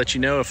analysis. And that'll let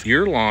you know if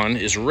your lawn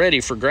is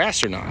ready for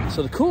grass or not.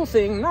 So the cool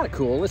thing, not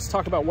cool, let's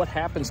talk about what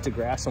happens to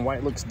grass and why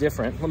it looks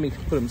different. Let me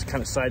put them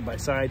kind of side by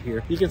side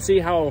here. You can see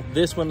how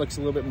this one looks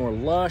a little bit more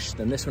lush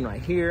than this one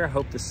right here. I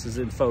hope this is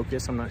in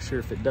focus. I'm not sure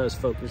if it does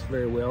focus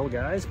very well,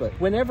 guys. But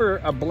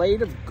whenever a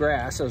blade of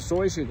grass, a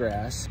zoysia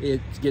grass,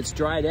 it gets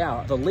dried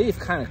out, the leaf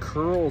kind of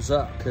curls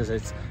up because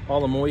it's because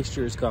all the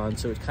moisture is gone.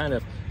 So it kind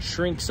of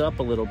shrinks up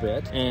a little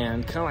bit,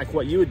 and kind of like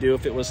what you would do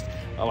if it was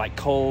like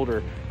cold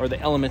or the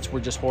elements were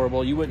just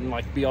horrible. You wouldn't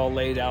like be all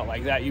laid out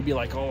like that. You'd be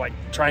like, oh, like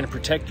trying to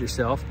protect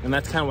yourself. And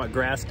that's kind of what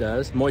grass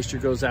does. Moisture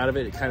goes out of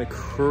it. It kind of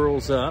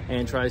curls up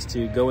and tries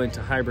to go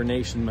into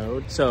hibernation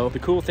mode. So the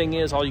cool thing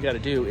is all you got to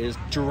do is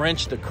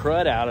drench the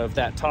crud out of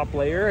that top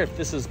layer. If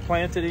this is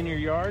planted in your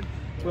yard,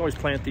 we always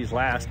plant these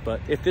last, but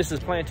if this is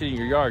planted in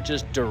your yard,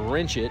 just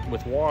drench it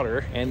with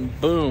water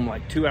and boom,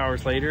 like 2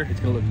 hours later,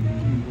 it's gonna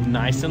look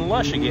nice and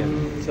lush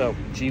again. So,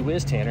 gee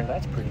whiz, Tanner,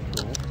 that's pretty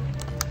cool.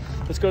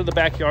 Let's go to the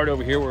backyard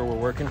over here where we're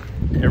working.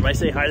 Everybody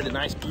say hi to the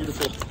nice,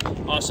 beautiful,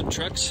 awesome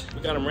trucks.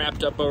 We got them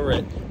wrapped up over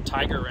at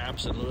Tiger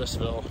Wraps in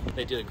Louisville.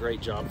 They did a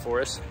great job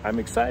for us. I'm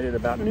excited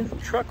about new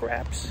truck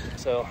wraps.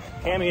 So,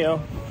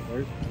 Cameo,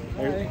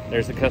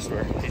 there's the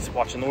customer. He's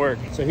watching the work.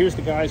 So here's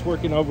the guys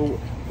working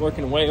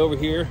way over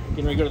here.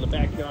 Getting ready to go to the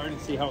backyard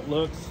and see how it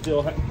looks.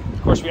 Still,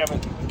 of course, we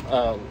haven't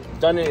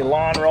done any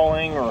lawn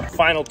rolling or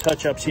final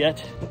touch-ups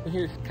yet. But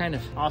here's kind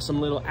of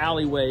awesome little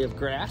alleyway of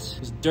grass.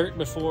 It's dirt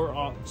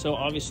before, so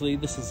obviously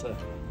this is a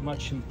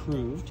much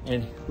improved.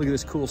 And look at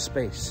this cool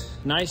space.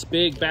 Nice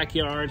big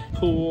backyard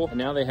pool, and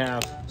now they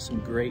have some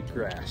great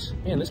grass.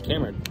 Man, this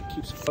camera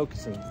keeps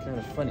focusing. It's kind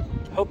of funny.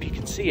 Hope you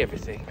can see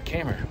everything. My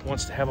camera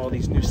wants to have all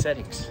these new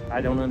settings.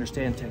 I don't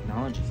understand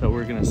technology, so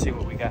we're gonna see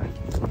what we got.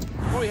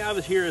 What we have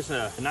here is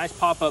a nice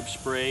pop-up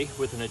spray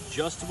with an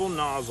adjustable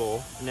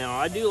nozzle. Now,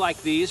 I do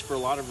like these for a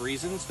lot of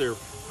reasons. They're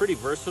pretty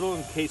versatile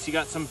in case you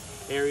got some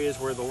areas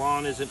where the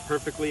lawn isn't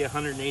perfectly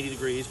 180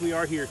 degrees. We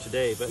are here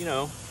today, but you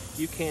know,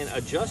 you can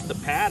adjust the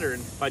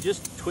pattern by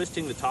just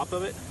twisting the top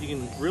of it. You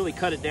can really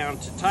cut it down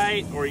to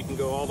tight, or you can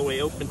go all the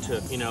way open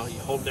to, you know, you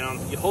hold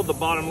the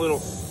bottom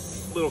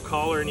little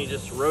collar and you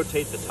just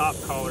rotate the top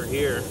collar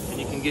here, and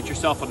you can get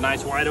yourself a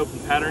nice wide open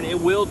pattern. It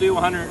will do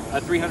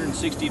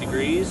 360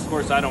 degrees. Of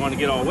course, I don't want to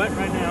get all wet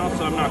right now,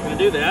 so I'm not going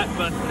to do that,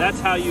 but that's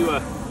how you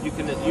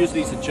can use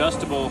these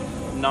adjustable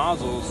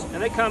nozzles,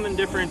 and they come in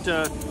different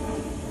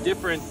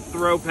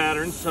throw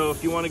patterns. So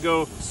if you want to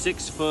go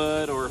 6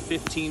 foot or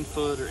 15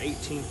 foot or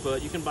 18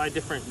 foot, you can buy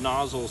different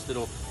nozzles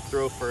that'll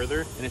throw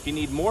further. And if you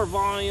need more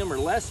volume or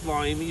less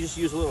volume, you just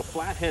use a little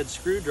flathead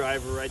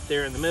screwdriver right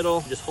there in the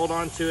middle. Just hold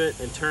on to it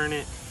and turn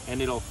it,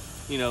 and it'll,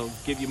 you know,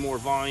 give you more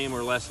volume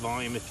or less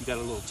volume if you got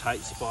a little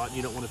tight spot and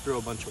you don't want to throw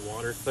a bunch of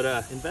water. But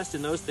invest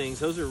in those things.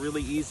 Those are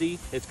really easy.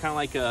 It's kind of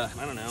like a,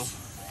 I don't know,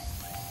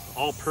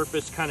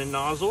 all-purpose kind of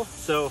nozzle.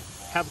 So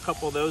have a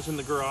couple of those in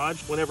the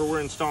garage. Whenever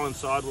we're installing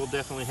sod, we'll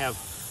definitely have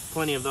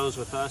plenty of those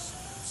with us.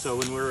 So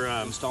when we're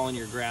installing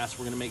your grass,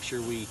 we're gonna make sure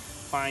we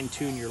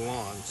fine-tune your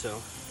lawn. So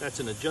that's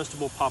an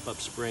adjustable pop-up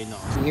spray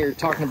nozzle. And here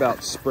talking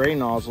about spray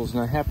nozzles,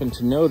 and I happened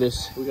to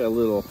notice we got a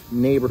little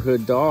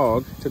neighborhood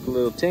dog, took a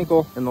little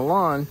tinkle in the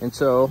lawn, and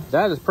so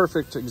that is a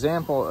perfect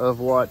example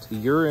of what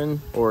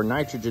urine or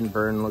nitrogen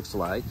burn looks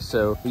like.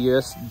 So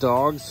yes,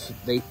 dogs,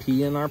 they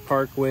pee in our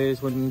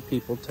parkways when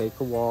people take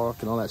a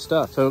walk and all that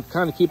stuff. So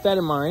kind of keep that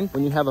in mind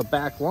when you have a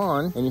back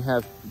lawn and you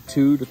have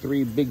 2 to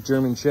 3 big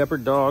German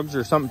Shepherd dogs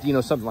or something, you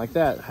know, something like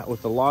that.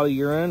 With a lot of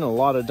urine and a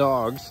lot of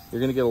dogs, you're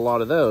gonna get a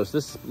lot of those.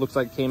 This looks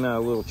like it came out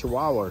of a little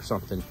Chihuahua or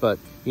something, but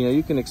you know,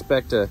 you can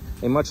expect a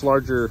much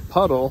larger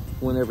puddle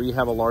whenever you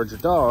have a larger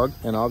dog.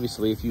 And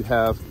obviously if you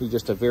have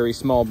just a very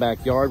small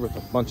backyard with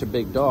a bunch of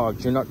big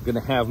dogs, you're not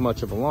gonna have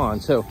much of a lawn.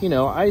 So, you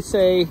know, I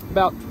say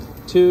about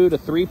 2 to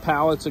 3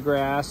 pallets of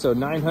grass, so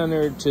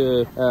 900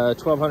 to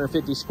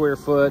 1250 square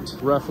foot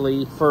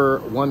roughly for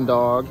one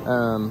dog.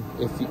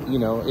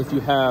 If you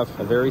have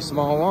a very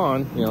small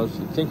lawn, you know, if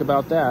you think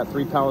about that,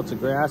 3 pallets of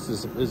grass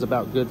is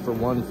about good for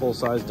one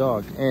full-size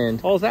dog. And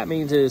all that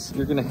means is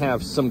you're gonna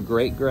have some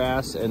great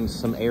grass and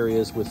some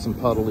areas with some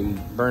puddly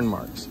burn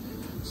marks.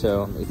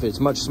 So if it's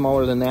much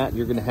smaller than that,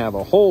 you're gonna have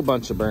a whole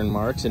bunch of burn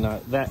marks. And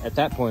at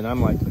that point,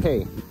 I'm like,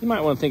 hey, you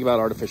might wanna think about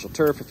artificial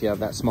turf if you have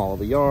that small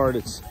of a yard.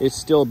 It's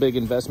still a big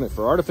investment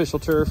for artificial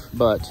turf,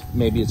 but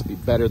maybe it's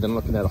better than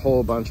looking at a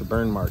whole bunch of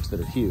burn marks that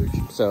are huge.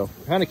 So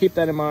kind of keep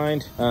that in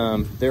mind.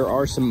 There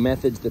are some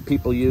methods that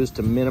people use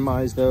to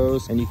minimize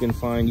those, and you can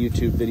find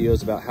YouTube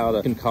videos about how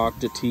to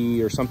concoct a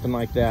tea or something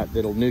like that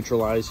that'll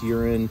neutralize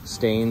urine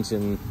stains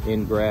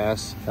in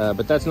grass.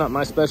 But that's not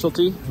my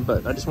specialty,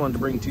 but I just wanted to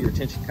bring to your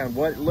attention kind of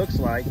what it looks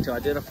like to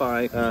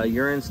identify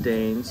urine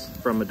stains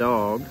from a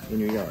dog in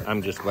your yard.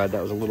 I'm just glad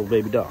that was a little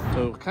baby dog.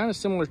 So kind of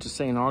similar to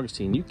Saint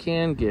Augustine, you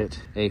can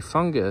get a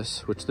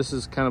fungus, which this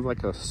is kind of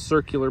like a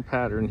circular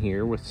pattern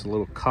here with a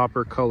little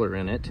copper color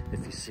in it.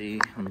 If you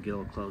see, let me get a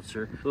little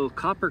closer. A little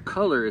copper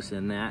color is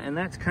in that, and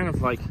that's kind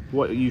of like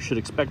what you should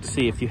expect to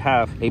see if you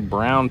have a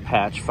brown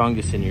patch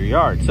fungus in your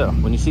yard. So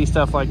when you see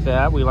stuff like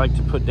that, we like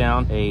to put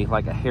down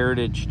like a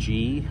Heritage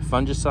G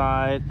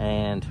fungicide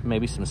and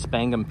maybe some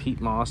Spangum peat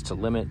moss to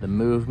limit the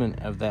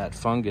movement of that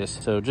fungus.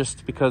 So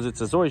just because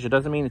it's a zoysia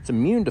doesn't mean it's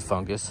immune to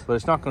fungus, but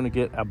it's not going to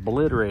get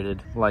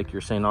obliterated like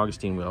your St.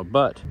 Augustine will.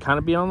 But kind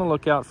of be on the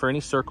lookout for any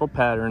circle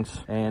patterns,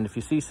 and if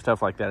you see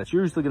stuff like that, it's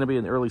usually going to be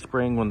in the early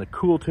spring when the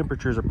cool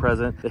temperatures are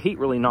present. The heat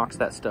really knocks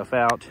that stuff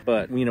out,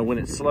 but you know, when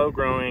it's slow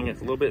growing, it's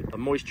a little bit of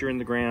moisture in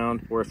the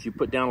ground, or if you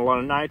put down a lot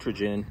of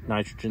nitrogen,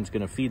 nitrogen's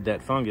going to feed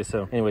that fungus.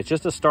 So anyway, it's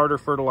just a starter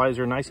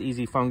fertilizer, nice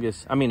easy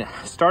fungus. I mean,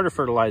 starter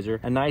fertilizer,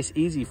 a nice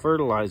easy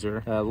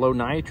fertilizer, low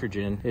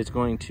nitrogen is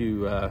going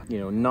to, you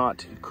know,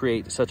 not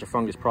create such a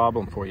fungus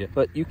problem for you,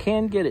 but you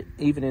can get it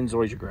even in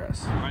zoysia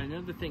grass. All right,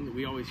 another thing that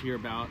we always hear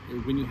about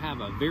is when you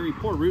have a very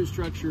poor root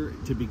structure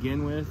to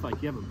begin with,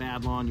 like you have a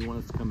bad lawn, you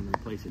want us to come and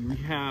replace it. You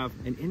have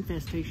an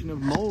infestation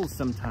of moles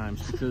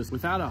sometimes, because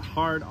without a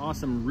hard,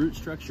 awesome root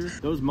structure,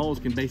 those moles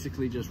can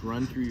basically just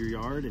run through your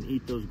yard and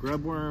eat those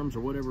grub worms or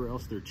whatever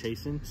else they're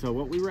chasing. So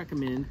what we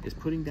recommend is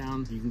putting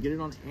down, you can get it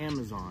on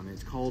Amazon,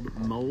 it's called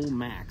Mole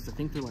Max. I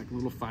think they're like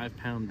little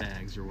 5-pound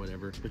bags or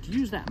whatever, but you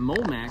use that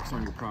Mole Max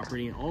on your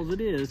property, and all it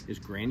is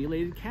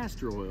granulated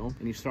castor oil,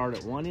 and you start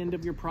at one end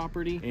of your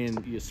property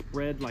and you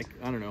spread like,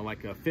 I don't know,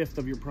 like a fifth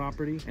of your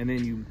property, and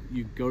then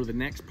you go to the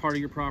next part of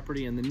your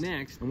property and the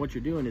next, and what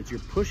you're doing is you're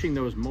pushing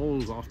those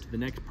moles off to the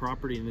next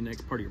property and the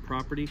next part of your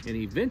property, and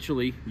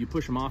eventually you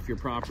push them off your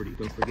property.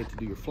 Don't forget to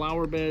do your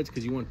flower beds,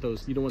 because you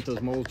don't want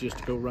those moles just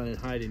to go run and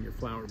hide in your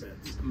flower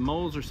beds.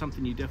 Moles are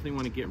something you definitely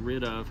want to get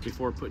rid of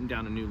before putting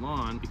down a new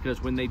lawn,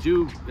 because when they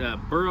do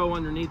burrow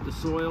underneath the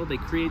soil, they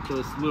create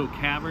those little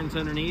caverns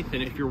underneath,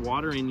 and if you're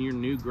watering your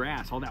new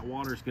grass, all that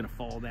water is going to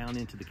fall down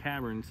into the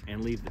caverns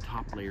and leave the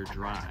top layer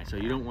dry. So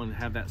you don't want to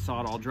have that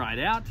sod all dried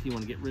out. You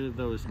want to get rid of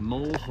those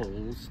mole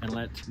holes and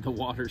let the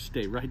water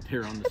stay right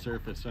there on the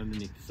surface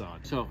underneath the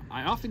sod. So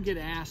I often get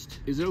asked,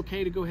 is it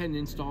okay to go ahead and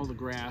install the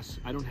grass?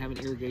 I don't have an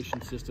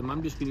irrigation system,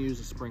 I'm just going to use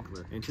a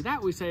sprinkler. And to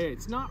that we say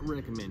it's not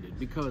recommended,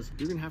 because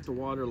you're going to have to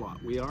water a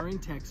lot. We are in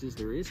Texas,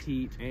 there is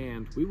heat,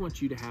 and we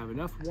want you to have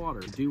enough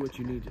water to do what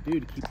you need to do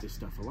to keep this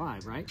stuff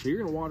alive, right? So you're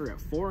going to water at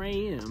 4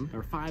 a.m.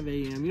 or 5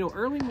 a.m. You know,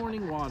 early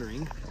morning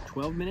watering,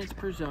 12 minutes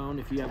per zone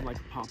if you have like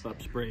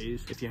pop-up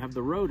sprays. If you have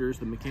the rotors,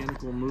 the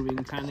mechanical moving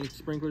kind of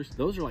sprinklers,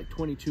 those are like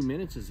 22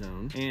 minutes a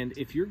zone. And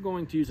if you're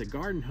going to use a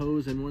garden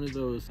hose and one of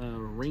those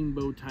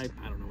rainbow type,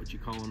 I don't know what you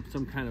call them,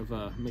 some kind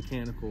of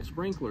mechanical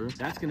sprinkler,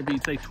 that's going to be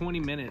say 20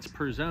 minutes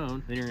per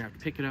zone. Then you're gonna have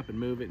to pick it up and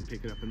move it and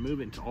pick it up and move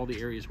it into all the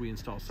areas we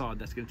install sod.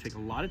 That's going to take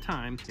a lot of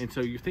time, and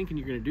so you're thinking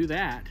you're going to do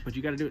that, but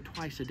you got to do it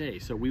twice a day.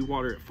 So we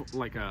water it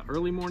like a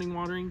early morning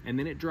watering, and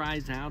then it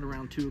dries out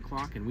around 2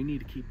 o'clock, and we need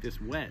to keep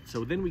this wet.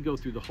 So then we go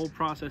through the whole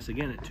process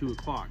again at 2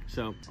 o'clock.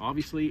 So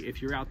obviously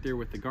if you're out there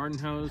with the garden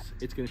hose,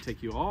 it's going to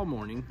take you all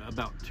morning,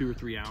 about 2 or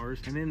 3 hours,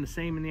 and then the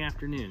same in the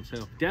afternoon.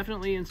 So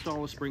definitely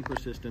install a sprinkler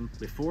system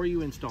before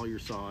you install your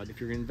sod. If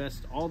you're going to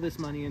invest all this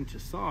money into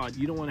sod,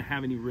 you don't want to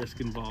have any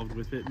risk involved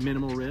with it.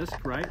 Minimal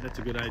risk, right? That's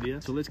a good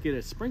idea. So let's get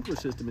a sprinkler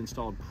system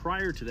installed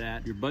prior to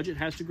that. Your budget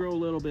has to grow a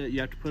little bit.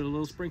 You have to put a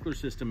little sprinkler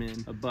system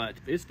in, but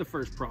it's the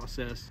first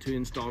process to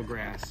install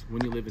grass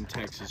when you live in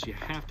Texas. You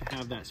have to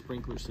have that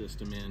sprinkler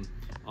system in,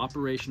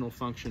 operational,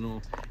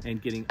 functional,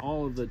 and getting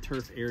all of the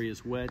turf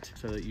areas wet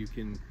so that you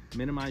can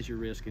minimize your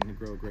risk and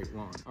grow a great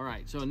lawn. All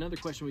right, so another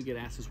question we get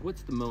asked is,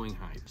 what's the mowing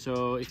height?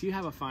 So if you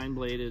have a fine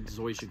bladed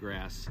zoysia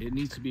grass, it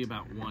needs to be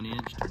about 1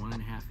 inch to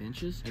 1.5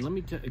 inches. And let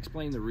me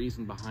explain the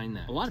reason behind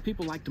that. A lot of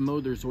people like to mow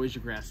their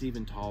zoysia grass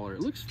even taller.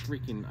 It looks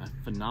freaking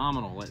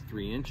phenomenal at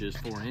 3 inches,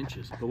 4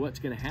 inches. But what's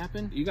gonna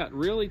happen? You got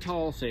really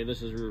tall, say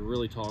this is a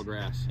really tall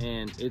grass,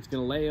 and it's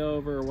gonna lay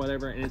over or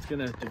whatever, and it's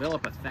gonna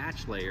develop a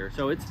thatch layer.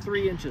 So it's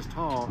 3 inches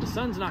tall. The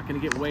sun's not gonna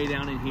get way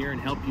down in here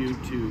and help you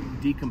to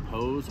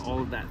decompose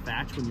all of that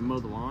thatch when you mow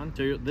the lawn.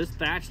 So this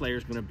thatch layer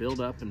is going to build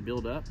up,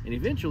 and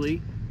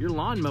eventually your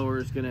lawnmower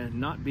is going to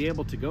not be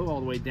able to go all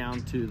the way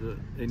down to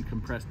and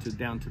compress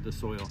down to the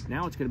soil.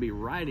 Now it's going to be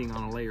riding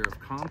on a layer of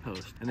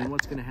compost, and then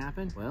what's going to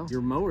happen? Well,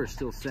 your mower is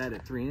still set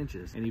at 3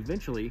 inches, and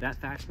eventually that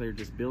thatch layer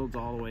just builds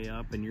all the way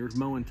up, and you're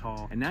mowing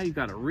tall, and now you've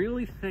got a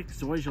really thick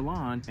zoysia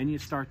lawn, and you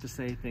start to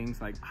say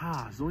things like,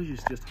 zoysia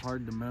is just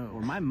hard to mow,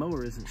 or my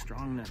mower isn't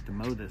strong enough to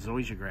mow the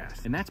zoysia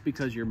grass. And that's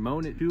because you're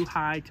mowing it too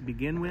high to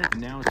begin with,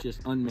 and now it's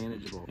just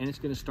unmanageable, and it's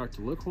going to start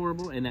to look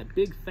horrible, and that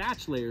big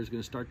thatch layer is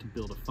going to start to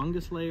build a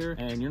fungus layer,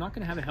 and you're not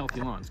going to have a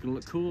healthy lawn. It's going to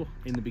look cool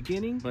in the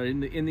beginning, but in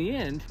the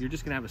end, you're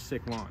just going to have a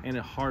sick lawn and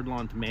a hard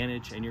lawn to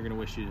manage, and you're going to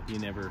wish you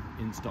never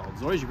installed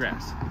zoysia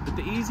grass. But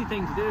the easy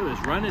thing to do is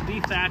run a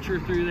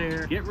dethatcher through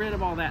there, get rid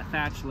of all that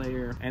thatch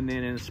layer, and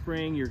then in the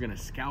spring, you're going to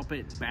scalp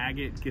it, bag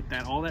it, get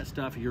all that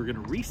stuff. You're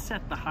going to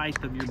reset the height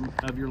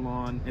of your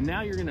lawn, and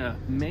now you're going to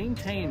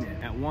maintain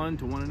it at 1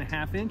 to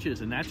 1.5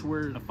 inches, and that's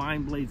where a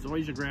fine blade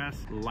zoysia grass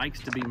likes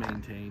to be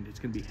maintained. It's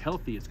going to be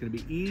healthy. It's going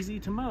to be easy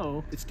to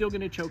mow. It's still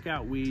going to choke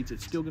out weeds.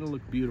 It's still going to look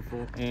look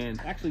beautiful. And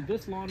actually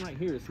this lawn right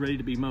here is ready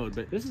to be mowed,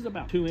 but this is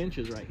about 2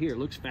 inches right here. It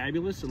looks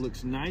fabulous. It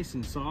looks nice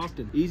and soft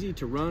and easy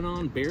to run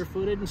on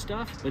barefooted and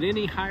stuff. But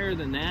any higher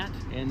than that,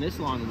 and this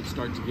lawn would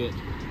start to get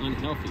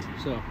unhealthy.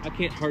 So I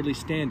can't hardly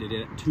stand it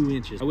at 2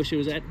 inches. I wish it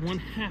was at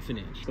 1/2 an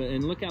inch. But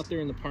and look out there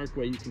in the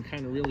parkway, you can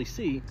kind of really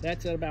see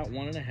that's at about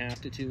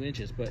 1.5 to 2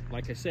 inches. But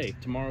like I say,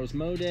 tomorrow's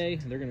mow day,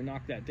 they're gonna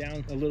knock that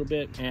down a little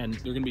bit, and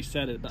they're gonna be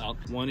set at about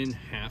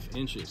 1.5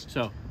 inches.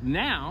 So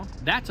now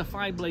that's a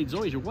 5-blade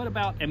Zoysia. What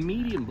about a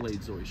medium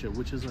blade Zoysia,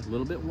 which is a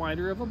little bit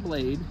wider of a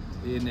blade,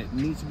 and it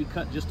needs to be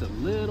cut just a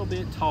little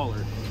bit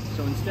taller.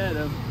 So instead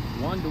of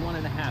 1 to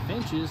 1.5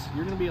 inches,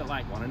 you're gonna be at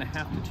like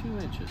 1.5 to 2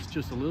 inches,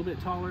 just a little bit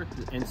taller.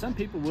 And some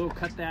people will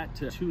cut that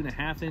to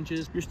 2.5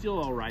 inches. You're still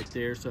all right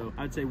there. So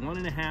I'd say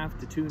 1.5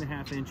 to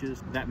 2.5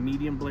 inches. That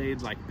medium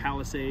blade, like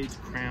Palisades,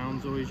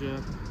 Crown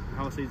Zoysia,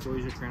 Palisades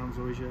Zoysia, Crown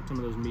Zoysia, some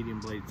of those medium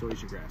blade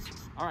Zoysia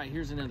grasses. All right,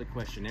 here's another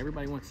question.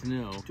 Everybody wants to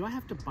know, do I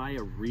have to buy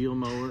a reel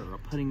mower or a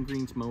putting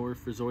greens mower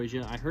for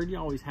Zoysia? I heard you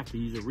always have to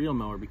use a reel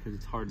mower because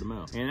it's hard to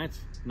mow. And that's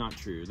not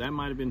true. That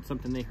might have been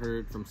something they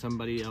heard from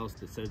somebody else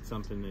that said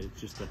something that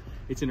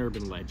it's an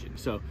urban legend.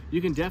 So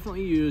you can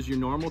definitely use your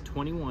normal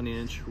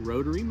 21-inch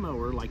rotary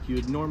mower like you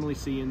would normally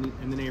see in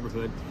the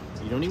neighborhood.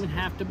 You don't even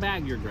have to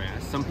bag your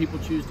grass. Some people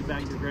choose to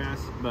bag your grass,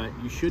 but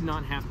you should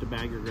not have to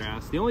bag your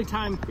grass. The only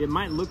time it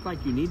might look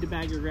like you need to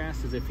bag your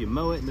grass is if you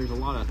mow it and there's a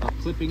lot of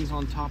clippings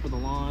on top of the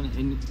lawn,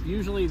 and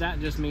usually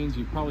that just means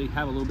you probably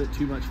have a little bit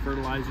too much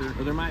fertilizer,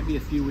 or there might be a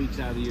few weeks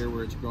out of the year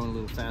where it's growing a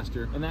little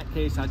faster. In that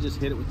case, I just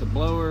hit it with the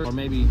blower, or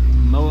maybe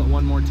mow it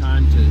one more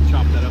time to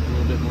chop that up a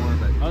little bit more.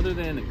 But other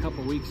than a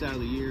couple weeks out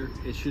of the year,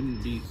 it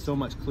shouldn't be so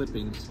much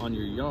clippings on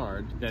your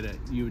yard that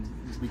you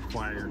would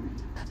require,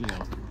 you know,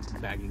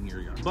 bagging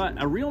your yard.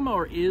 But a reel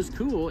mower is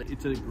cool.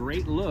 It's a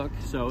great look.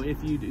 So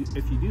if you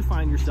do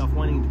find yourself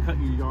wanting to cut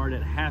your yard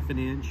at 1/2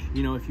 inch,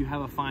 you know, if you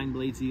have a fine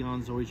blade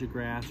Zeon Zoysia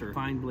grass or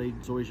fine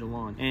blade Zoysia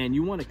lawn and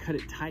you want to cut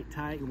it tight,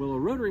 well, a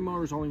rotary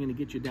mower is only going to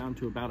get you down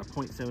to about a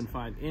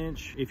 0.75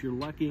 inch if you're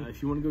lucky.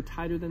 If you want to go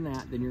tighter than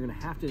that, then you're going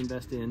to have to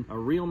invest in a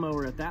reel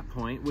mower at that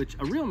point, which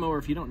a reel mower,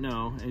 if you don't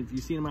know, and if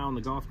you've seen them out on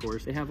the golf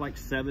course, they have like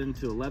 7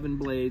 to 11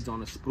 blades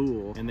on a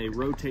spool, and they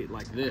rotate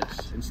like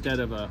this instead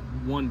of a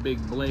one big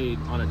blade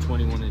on a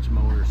 21-inch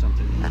mower or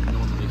something you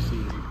normally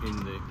see in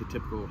the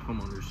typical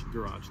homeowner's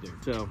garage there.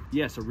 So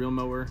yes, a reel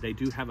mower, they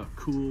do have a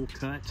cool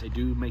cut. They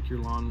do make your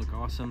lawn look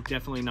awesome.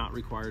 Definitely not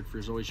required for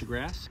Zoysia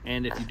grass.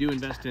 And if you do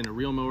invest in a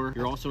reel mower,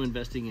 you're also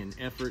investing in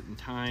effort and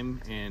time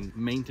and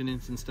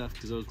maintenance and stuff,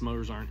 because those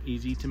mowers aren't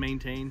easy to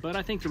maintain. But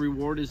I think the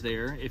reward is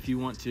there if you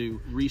want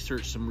to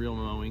research some reel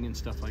mowing and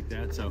stuff like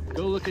that. So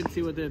go look and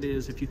see what that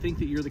is. If you think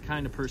that you're the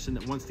kind of person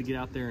that wants to get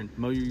out there and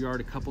mow your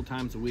yard a couple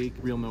times a week,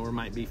 reel mower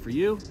might be for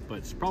you, but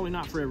it's probably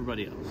not for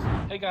everybody else.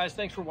 Hey guys,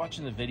 thanks for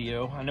watching the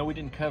video. I know we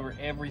didn't cover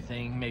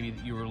everything maybe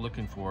that you were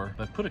looking for,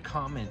 but put a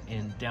comment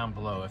in down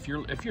below. If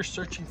you're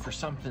searching for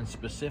something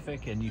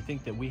specific and you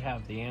think that we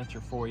have the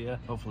answer for you,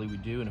 hopefully we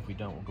do, and if we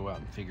don't, we'll go out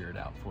and figure it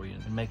out for you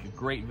and make a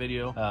great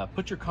video.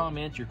 Put your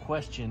comment, your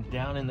question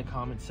down in the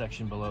comment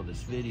section below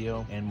this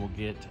video, and we'll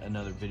get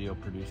another video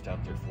produced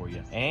out there for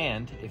you.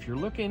 And if you're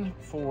looking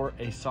for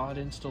a sod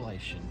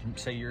installation,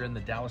 say you're in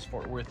the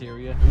Dallas-Fort Worth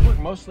area, we work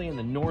mostly in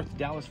the North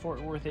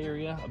Dallas-Fort Worth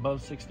area.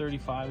 Above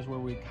 635 is where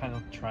we kind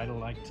of try to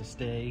like to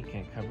stay.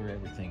 Can't cover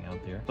everything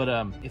out there. But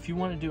if you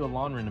want to do a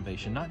lawn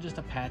renovation, not just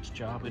a patch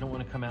job, we don't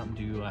want to come out and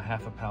do a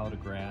half a pallet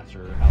of grass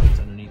or pallets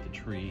underneath the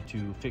tree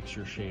to fix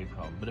your shade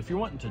problem. But if you're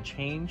wanting to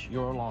change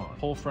your lawn,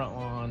 whole front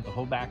lawn, the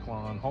whole back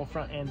lawn, whole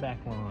front and back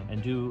lawn,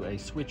 and do a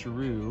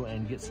switcheroo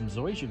and get some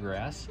Zoysia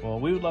grass, well,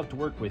 we would love to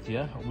work with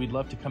you. We'd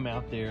love to come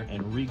out there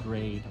and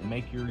regrade,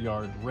 make your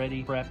yard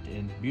ready, prepped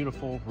and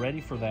beautiful,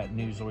 ready for that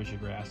new Zoysia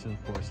grass, and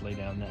of course lay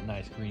down that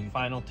nice green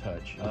final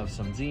touch of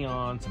some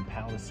Zeon, some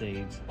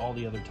Palisades, all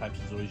the other types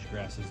of Zoysia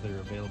grasses that are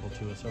available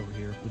to us over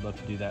here. We'd love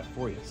to do that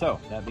for you. So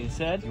that being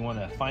said, if you want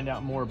to find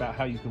out more about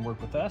how you can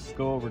work with us,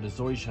 go over to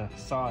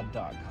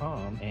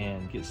zoysiasod.com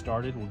and get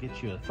started. We'll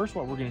get you, first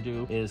what we're going to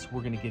do is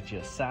we're going to get you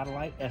a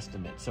satellite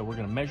estimate. So we're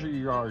going to measure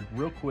your yard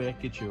real quick,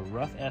 get you a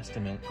rough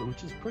estimate,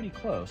 which is pretty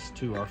close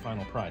to our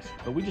final price.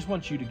 But we just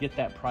want you to get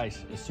that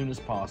price as soon as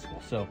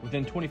possible. So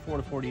within 24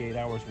 to 48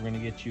 hours, we're going to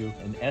get you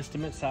an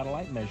estimate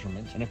satellite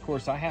measurement. And of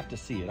course, I have to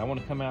see it. I want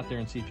to come out there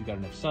and see if you got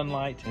enough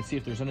sunlight and see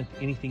if there's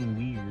anything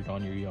weird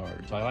on your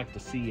yard. So I like to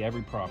see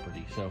every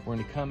property. So we're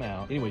going to come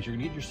out. Anyways, you're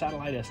going to get your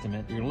satellite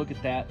estimate. You're going to look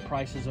at that.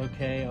 Price is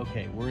okay.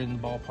 Okay, we're in the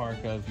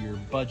ballpark of your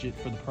budget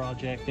for the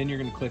project. Then you're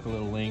going to click a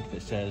little link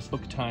that says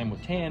book time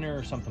with Tanner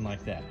or something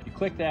like that. You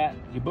click that,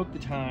 you book the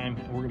time,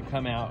 and we're going to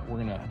come out. We're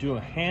going to do a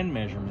hand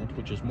measurement,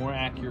 which is more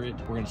accurate.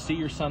 We're going to see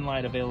your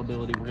sunlight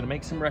availability. We're going to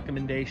make some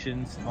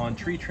recommendations on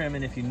tree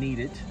trimming if you need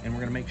it. And we're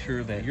going to make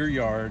sure that your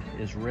yard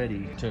is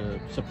ready to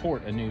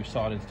support a new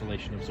sod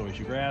installation of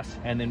Zoysia grass.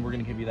 And then we're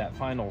going to give you that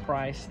final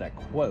price, that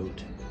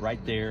quote,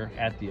 right there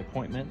at the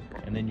appointment.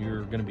 And then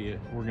we're going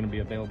to be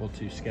available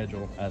to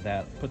schedule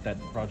put that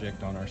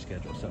project on our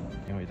schedule. So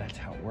anyway, that's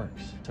how it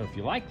works. So if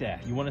you like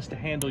that, you want us to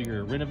handle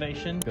your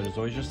renovation, go to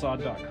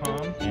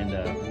zoysiasod.com and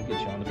we'll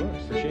get you on the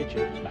books. Appreciate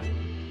you.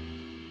 Bye.